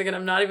adjacent music, and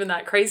I'm not even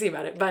that crazy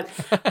about it, but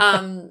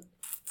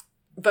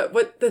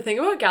what the thing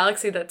about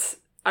Galaxy that's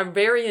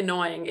very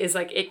annoying is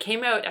like it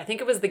came out, I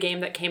think it was the game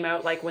that came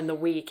out like when the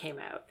Wii came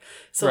out.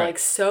 So right. Like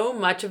so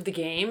much of the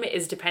game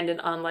is dependent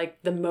on like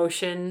the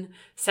motion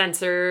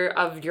sensor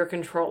of your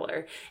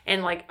controller.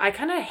 And like I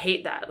kind of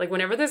hate that. Like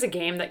whenever there's a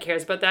game that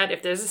cares about that,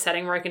 if there's a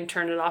setting where I can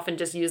turn it off and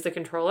just use the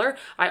controller,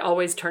 I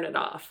always turn it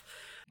off.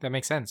 That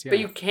makes sense, yeah. But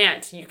you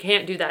can't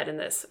do that in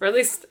this. Or at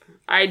least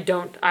I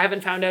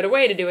haven't found out a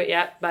way to do it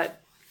yet,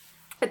 but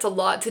it's a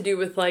lot to do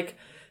with like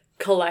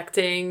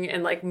collecting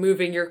and like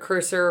moving your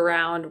cursor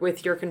around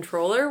with your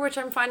controller, which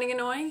I'm finding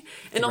annoying.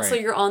 And also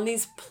You're on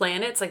these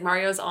planets, like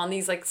Mario's on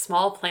these like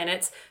small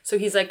planets, so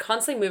he's like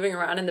constantly moving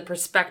around and the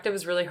perspective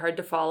is really hard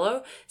to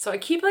follow. So I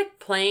keep like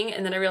playing,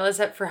 and then I realize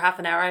that for half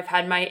an hour I've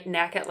had my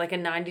neck at like a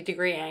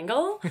 90-degree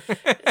angle.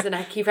 And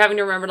I keep having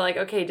to remember to like,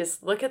 okay,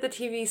 just look at the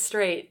TV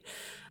straight.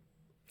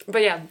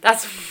 But yeah,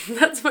 that's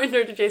my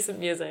nerd adjacent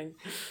musing.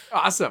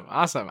 Awesome.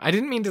 I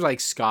didn't mean to like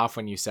scoff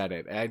when you said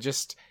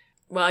it.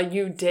 Well,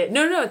 you did.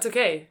 No, it's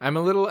okay. I'm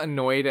a little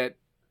annoyed at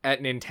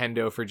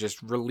Nintendo for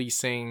just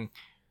releasing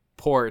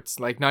ports,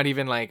 like not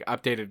even like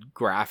updated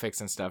graphics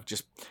and stuff.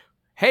 Just,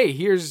 hey,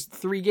 here's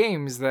 3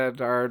 games that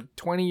are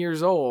 20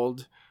 years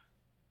old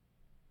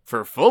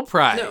for full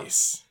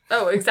price. No.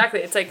 Oh, exactly.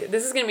 It's like,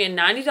 this is going to be a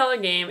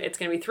 $90 game. It's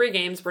going to be 3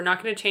 games. We're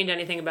not going to change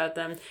anything about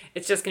them.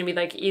 It's just going to be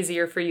like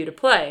easier for you to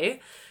play.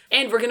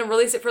 And we're going to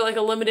release it for like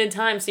a limited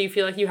time, so you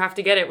feel like you have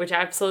to get it, which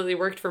absolutely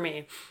worked for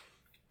me.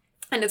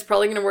 And it's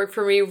probably going to work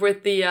for me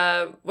with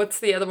the, what's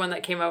the other one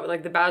that came out with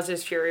like the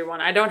Bowser's Fury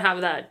one? I don't have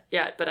that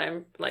yet, but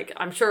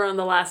I'm sure on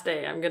the last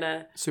day I'm going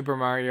to... Super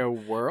Mario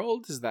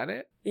World? Is that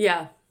it?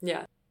 Yeah.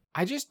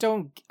 I just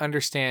don't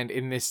understand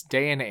in this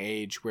day and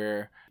age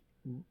where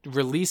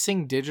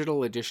releasing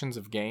digital editions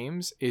of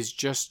games is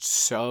just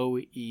so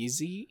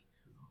easy,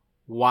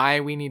 why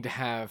we need to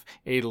have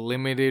a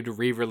limited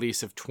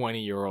re-release of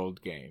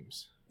 20-year-old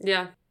games.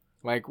 Yeah.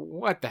 Like,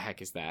 what the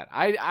heck is that?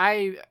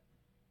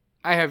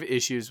 I have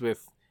issues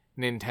with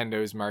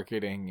Nintendo's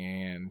marketing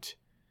and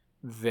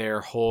their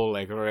whole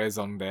like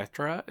raison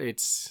d'etre.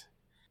 It's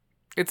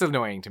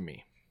annoying to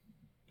me.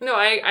 No,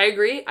 I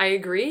agree.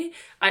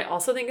 I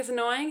also think it's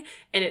annoying,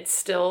 and it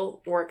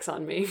still works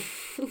on me.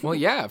 Well,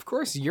 yeah, of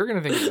course you're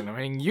gonna think it's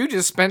annoying. You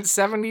just spent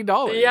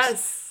 $70.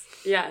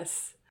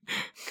 Yes.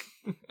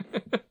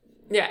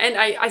 Yeah, and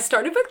I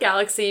started with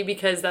Galaxy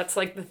because that's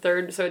like the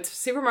third. So it's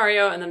Super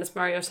Mario, and then it's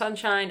Mario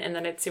Sunshine, and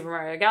then it's Super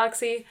Mario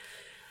Galaxy.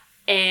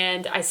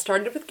 And I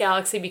started with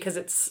Galaxy because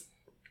it's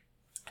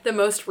the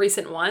most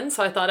recent one,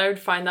 so I thought I would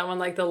find that one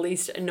like the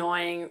least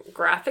annoying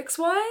graphics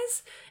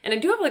wise. And I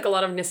do have like a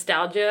lot of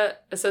nostalgia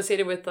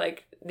associated with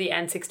like the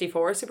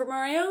N64 Super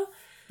Mario.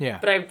 Yeah.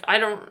 But I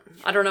don't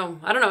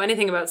know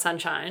anything about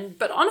Sunshine.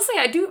 But honestly,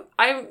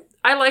 I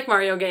like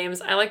Mario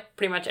games. I like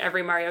pretty much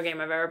every Mario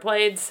game I've ever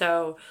played,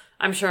 so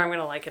I'm sure I'm going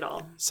to like it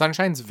all.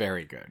 Sunshine's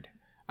very good.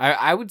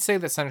 I would say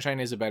that Sunshine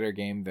is a better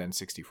game than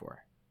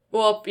 64.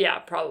 Well, yeah,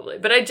 probably.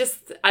 But I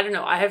don't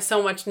know. I have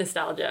so much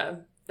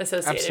nostalgia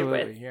associated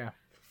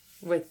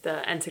with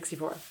the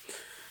N64.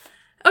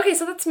 Okay,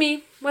 so that's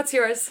me. What's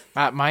yours?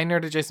 My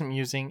nerd adjacent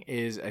musing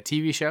is a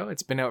TV show.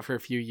 It's been out for a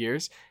few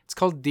years. It's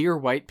called Dear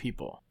White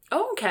People.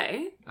 Oh,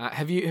 okay.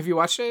 Have you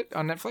watched it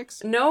on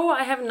Netflix? No,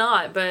 I have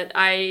not, but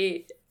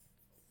I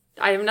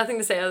have nothing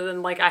to say other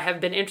than like I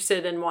have been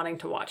interested in wanting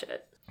to watch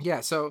it.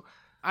 Yeah, so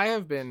I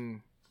have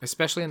been,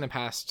 especially in the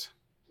past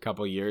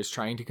couple years,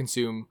 trying to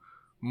consume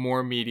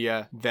more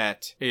media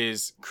that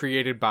is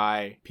created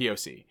by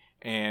POC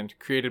and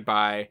created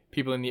by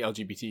people in the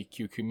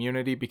LGBTQ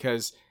community,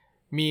 because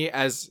me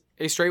as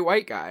a straight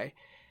white guy,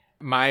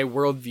 my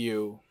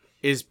worldview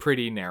is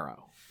pretty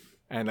narrow.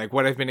 And like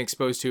what I've been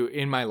exposed to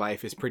in my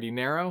life is pretty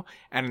narrow.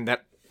 And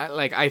that,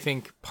 like, I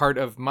think part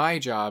of my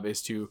job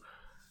is to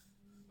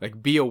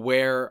like be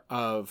aware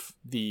of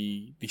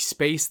the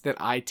space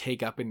that I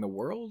take up in the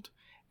world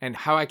and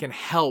how I can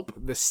help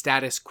the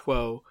status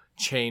quo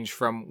change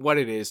from what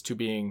it is to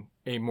being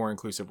a more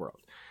inclusive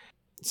world.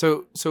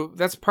 So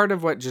that's part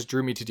of what just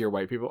drew me to Dear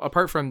White People,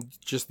 apart from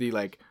just the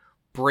like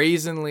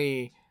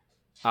brazenly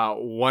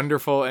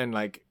wonderful and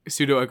like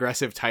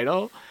pseudo-aggressive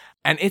title.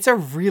 And it's a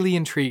really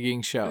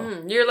intriguing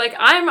show. You're like,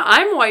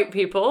 I'm white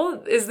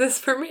people. Is this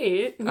for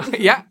me?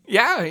 Yeah.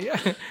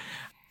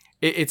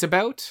 It's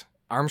about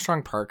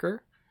Armstrong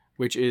Parker,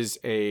 which is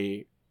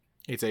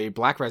it's a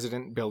black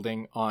resident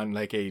building on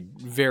like a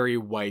very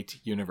white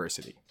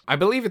university. I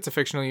believe it's a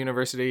fictional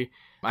university.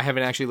 I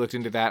haven't actually looked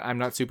into that. I'm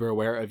not super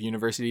aware of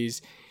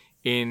universities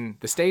in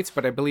the States,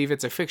 but I believe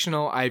it's a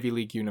fictional Ivy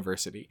League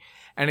university.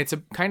 And it's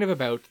kind of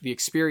about the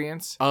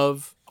experience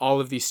of all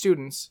of these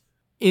students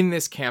in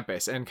this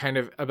campus and kind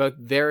of about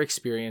their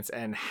experience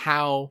and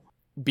how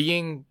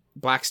being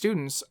black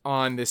students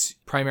on this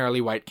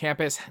primarily white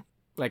campus,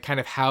 like kind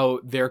of how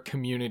their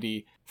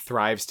community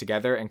thrives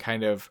together and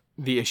kind of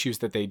the issues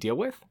that they deal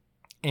with.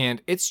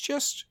 And it's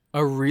just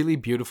a really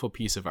beautiful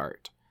piece of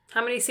art.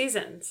 How many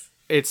seasons?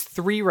 It's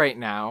 3 right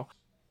now.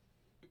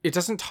 It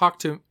doesn't talk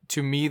to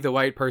me, the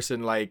white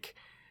person, like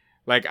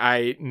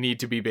I need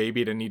to be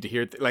babied and need to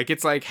hear like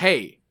it's like,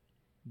 hey,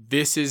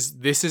 this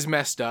is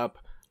messed up.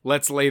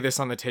 Let's lay this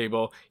on the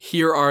table.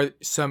 Here are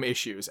some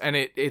issues. And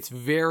it's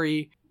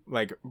very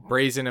like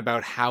brazen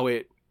about how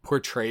it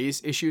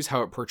portrays issues,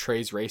 how it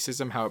portrays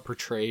racism, how it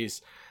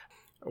portrays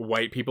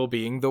white people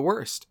being the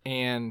worst.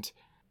 And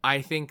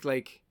I think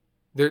like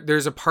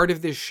there's a part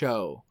of this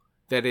show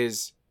that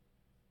is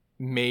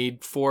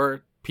made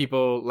for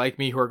people like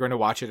me who are going to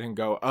watch it and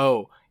go,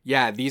 oh,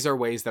 yeah, these are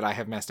ways that I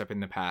have messed up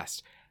in the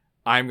past.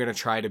 I'm going to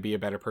try to be a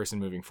better person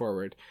moving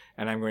forward.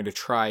 And I'm going to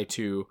try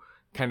to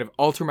kind of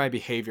alter my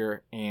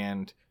behavior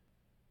and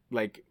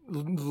like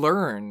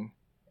learn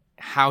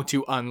how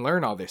to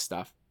unlearn all this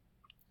stuff.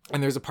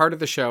 And there's a part of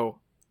the show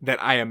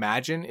that I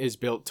imagine is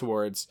built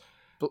towards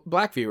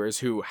black viewers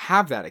who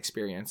have that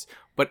experience,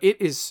 but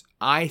it is,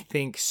 I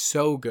think,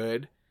 so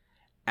good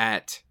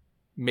at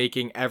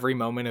making every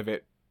moment of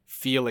it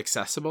feel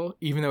accessible,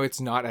 even though it's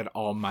not at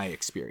all my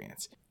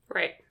experience.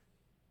 Right.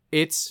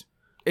 It's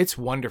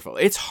wonderful.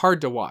 It's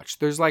hard to watch.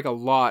 There's like a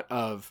lot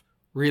of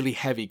really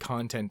heavy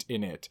content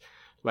in it.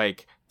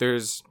 Like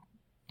there's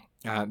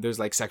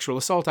like sexual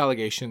assault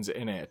allegations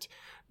in it.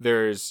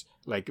 There's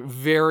like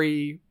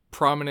very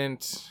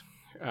prominent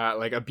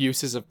like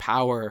abuses of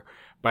power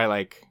by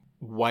like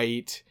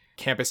white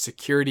campus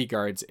security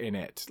guards in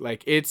it.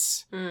 Like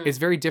it's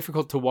very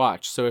difficult to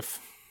watch. So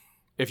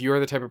if you are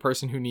the type of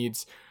person who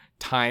needs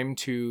time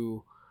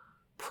to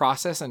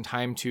process and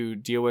time to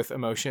deal with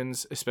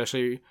emotions,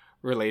 especially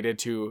related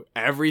to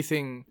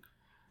everything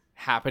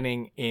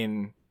happening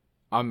in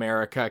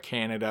America,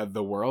 Canada,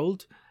 the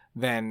world,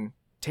 then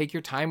take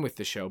your time with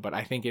the show. But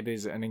I think it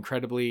is an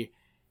incredibly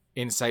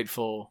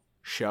insightful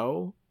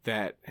show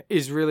that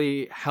is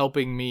really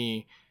helping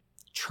me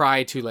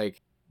try to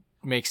like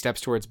make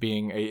steps towards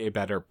being a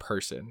better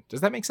person.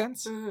 Does that make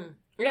sense? Mm-hmm.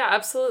 Yeah,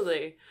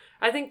 absolutely.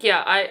 I think,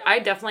 yeah, I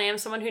definitely am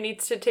someone who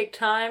needs to take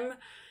time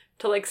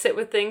to like sit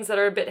with things that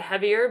are a bit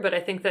heavier. But I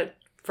think that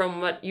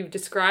from what you've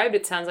described,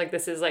 it sounds like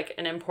this is like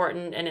an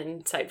important and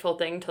insightful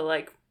thing to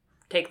like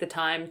take the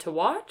time to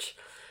watch.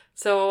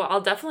 So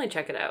I'll definitely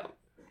check it out.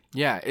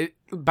 Yeah,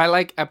 by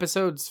like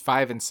episodes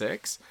 5 and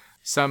 6,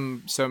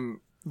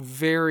 some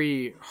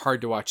very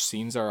hard to watch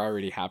scenes are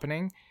already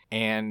happening.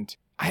 And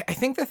I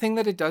think the thing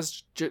that it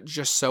does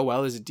just so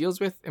well is it deals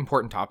with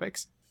important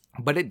topics,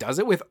 but it does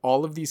it with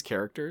all of these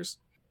characters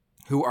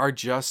who are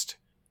just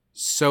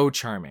so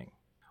charming.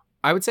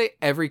 I would say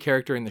every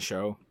character in the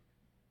show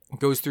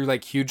goes through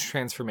like huge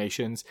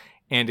transformations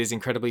and is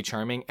incredibly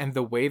charming. And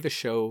the way the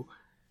show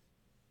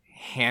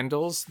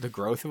handles the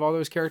growth of all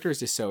those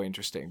characters is so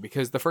interesting,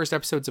 because the first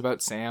episode's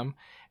about Sam.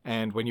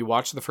 And when you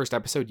watch the first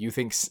episode, you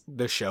think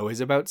the show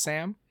is about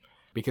Sam,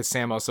 because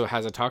Sam also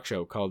has a talk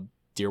show called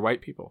Dear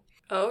White People.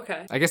 Oh,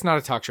 okay. I guess not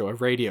a talk show, a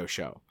radio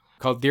show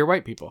called Dear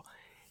White People.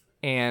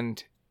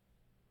 And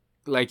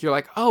like, you're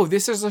like, oh,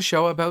 this is a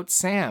show about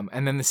Sam.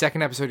 And then the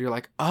second episode, you're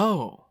like,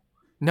 oh,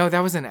 no, that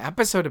was an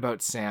episode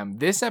about Sam.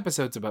 This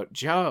episode's about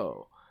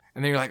Joe.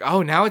 And then you're like,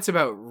 oh, now it's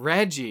about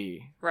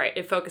Reggie. Right.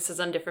 It focuses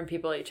on different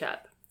people each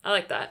ep. I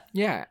like that.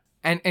 Yeah.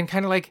 And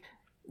kind of like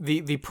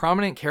the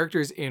prominent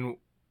characters in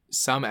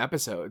some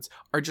episodes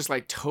are just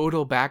like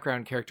total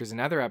background characters in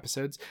other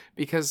episodes,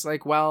 because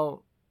like,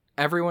 well,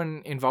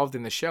 everyone involved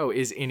in the show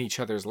is in each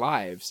other's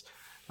lives.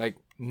 Like,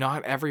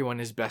 not everyone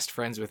is best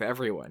friends with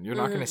everyone. You're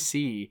not going to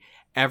see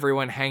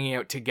everyone hanging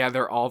out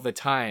together all the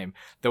time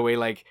the way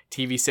like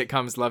TV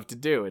sitcoms love to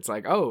do. It's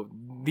like, oh,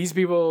 these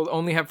people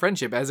only have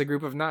friendship as a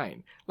group of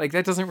 9. Like,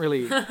 that doesn't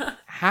really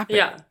happen.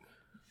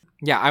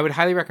 Yeah, I would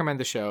highly recommend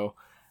the show.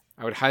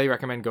 I would highly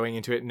recommend going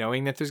into it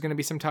knowing that there's going to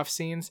be some tough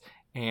scenes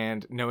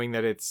and knowing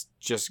that it's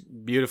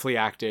just beautifully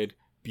acted,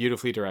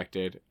 beautifully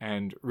directed,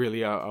 and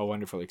really a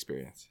wonderful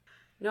experience.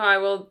 No, I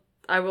will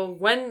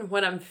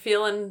when I'm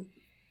feeling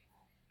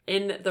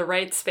in the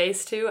right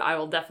space too, I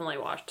will definitely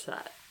watch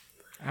that.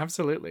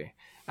 Absolutely.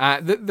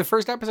 The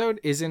first episode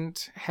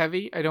isn't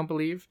heavy, I don't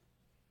believe.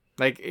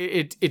 Like,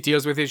 it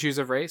deals with issues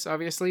of race,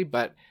 obviously,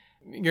 but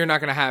you're not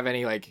going to have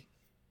any like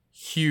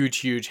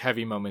huge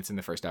heavy moments in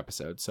the first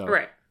episode. So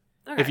right.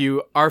 Okay. If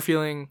you are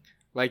feeling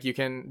like you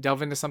can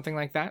delve into something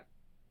like that,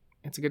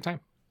 it's a good time.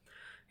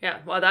 Yeah,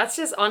 well, that's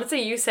just,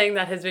 honestly, you saying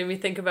that has made me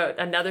think about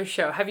another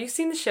show. Have you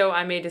seen the show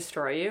I May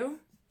Destroy You?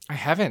 I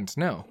haven't,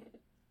 no.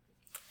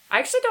 I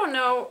actually don't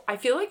know. I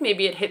feel like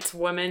maybe it hits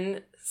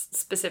women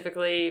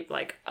specifically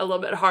like a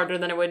little bit harder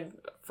than it would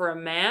for a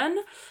man.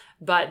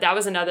 But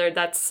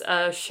that's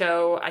a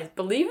show, I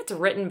believe it's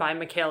written by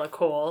Michaela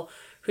Cole,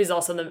 who's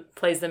also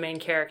plays the main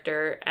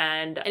character.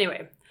 And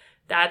anyway,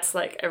 that's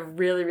like a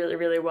really, really,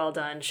 really well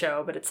done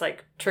show. But it's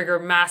like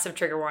massive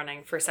trigger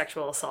warning for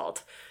sexual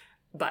assault.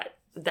 But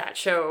that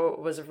show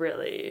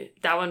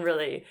that one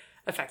really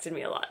affected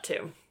me a lot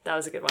too. That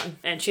was a good one.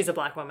 And she's a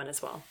Black woman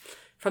as well,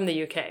 from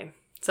the UK.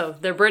 So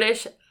they're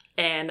British,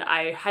 and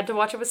I had to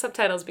watch it with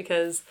subtitles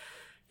because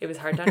it was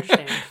hard to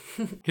understand.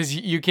 Because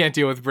you can't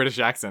deal with British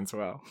accents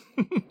well.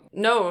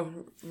 No,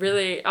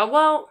 really.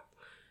 Well,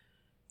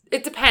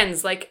 it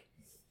depends. Like,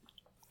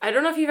 I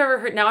don't know if you've ever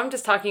heard, now I'm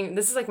just talking,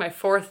 this is like my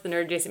 4th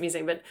Nerd Adjacent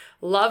Musing, but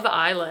Love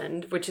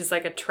Island, which is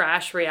like a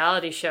trash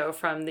reality show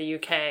from the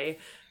UK.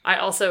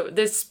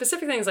 There's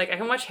specific things, like I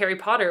can watch Harry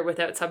Potter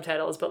without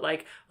subtitles, but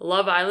like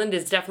Love Island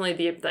is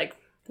definitely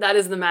that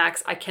is the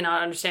max. I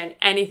cannot understand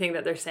anything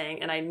that they're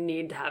saying, and I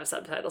need to have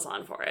subtitles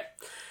on for it.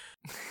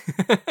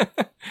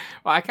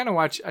 Well, I try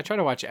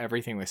to watch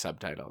everything with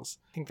subtitles.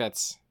 I think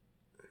that's,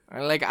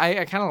 like,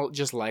 I kind of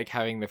just like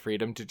having the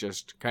freedom to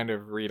just kind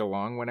of read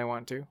along when I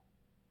want to.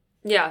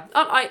 Yeah,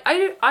 I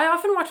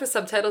often watch with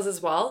subtitles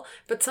as well,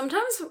 but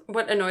sometimes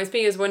what annoys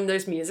me is when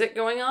there's music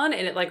going on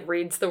and it like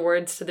reads the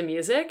words to the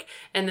music,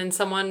 and then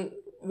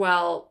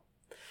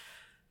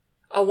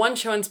one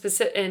show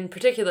in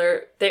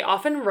particular, they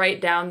often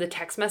write down the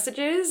text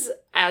messages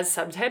as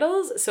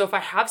subtitles. So if I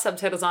have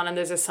subtitles on and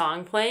there's a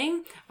song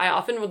playing, I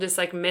often will just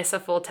like miss a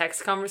full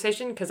text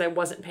conversation because I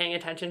wasn't paying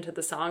attention to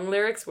the song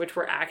lyrics, which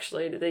were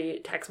actually the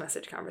text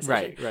message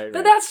conversation. Right.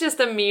 But that's just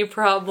a me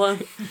problem.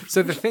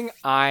 So the thing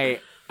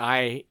I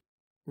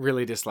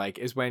really dislike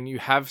is when you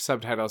have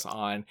subtitles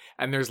on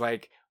and there's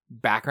like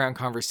background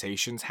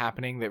conversations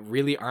happening that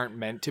really aren't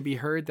meant to be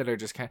heard, that are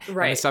just kind of,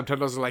 right. And the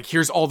subtitles are like,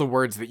 here's all the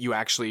words that you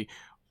actually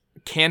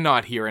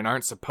cannot hear and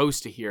aren't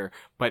supposed to hear,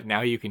 but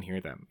now you can hear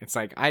them. It's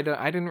like, I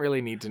didn't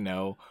really need to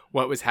know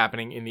what was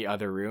happening in the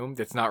other room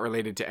that's not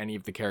related to any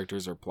of the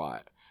characters or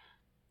plot.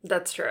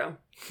 That's true.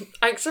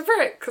 Except for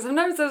it, because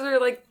sometimes those are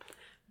like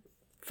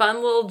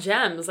fun little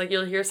gems. Like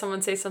you'll hear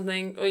someone say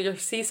something, or you'll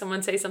see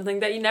someone say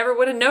something that you never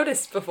would have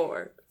noticed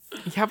before.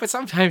 Yeah, but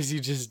sometimes you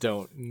just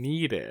don't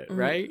need it,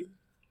 right? Mm-hmm.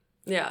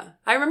 Yeah.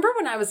 I remember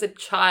when I was a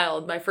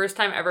child, my first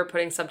time ever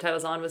putting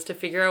subtitles on was to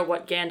figure out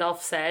what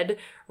Gandalf said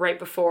right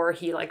before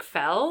he like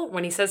fell.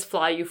 When he says,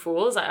 "Fly, you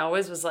fools," I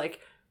always was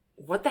like,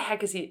 what the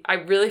heck is he? I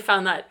really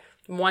found that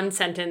one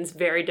sentence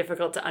very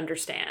difficult to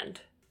understand.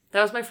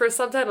 That was my first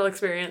subtitle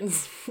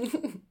experience.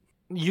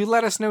 You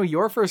let us know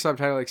your first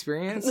subtitle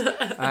experience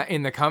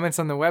in the comments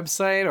on the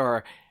website,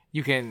 or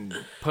you can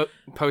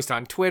post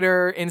on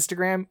Twitter,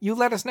 Instagram. You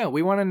let us know.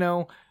 We want to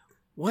know,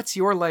 what's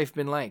your life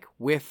been like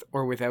with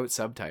or without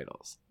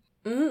subtitles?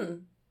 We'd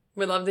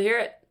love to hear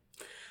it.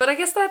 But I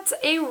guess that's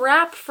a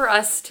wrap for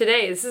us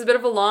today. This is a bit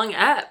of a long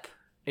ep.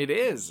 It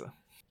is.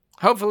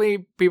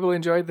 Hopefully people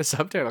enjoyed the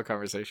subtitle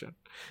conversation.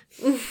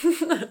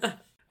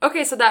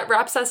 Okay, so that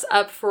wraps us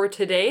up for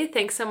today.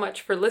 Thanks so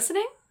much for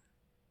listening.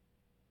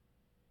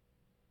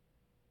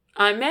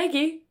 I'm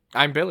Maggie.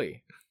 I'm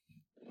Billy.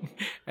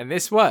 And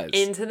this was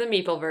Into the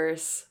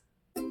Meepleverse.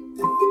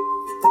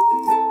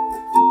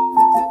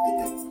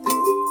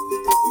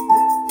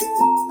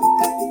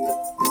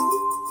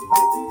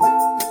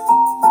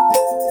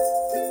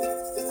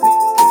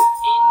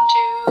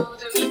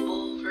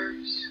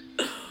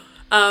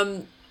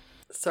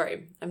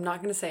 Sorry, I'm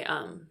not going to say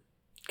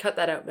Cut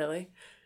that out, Billy.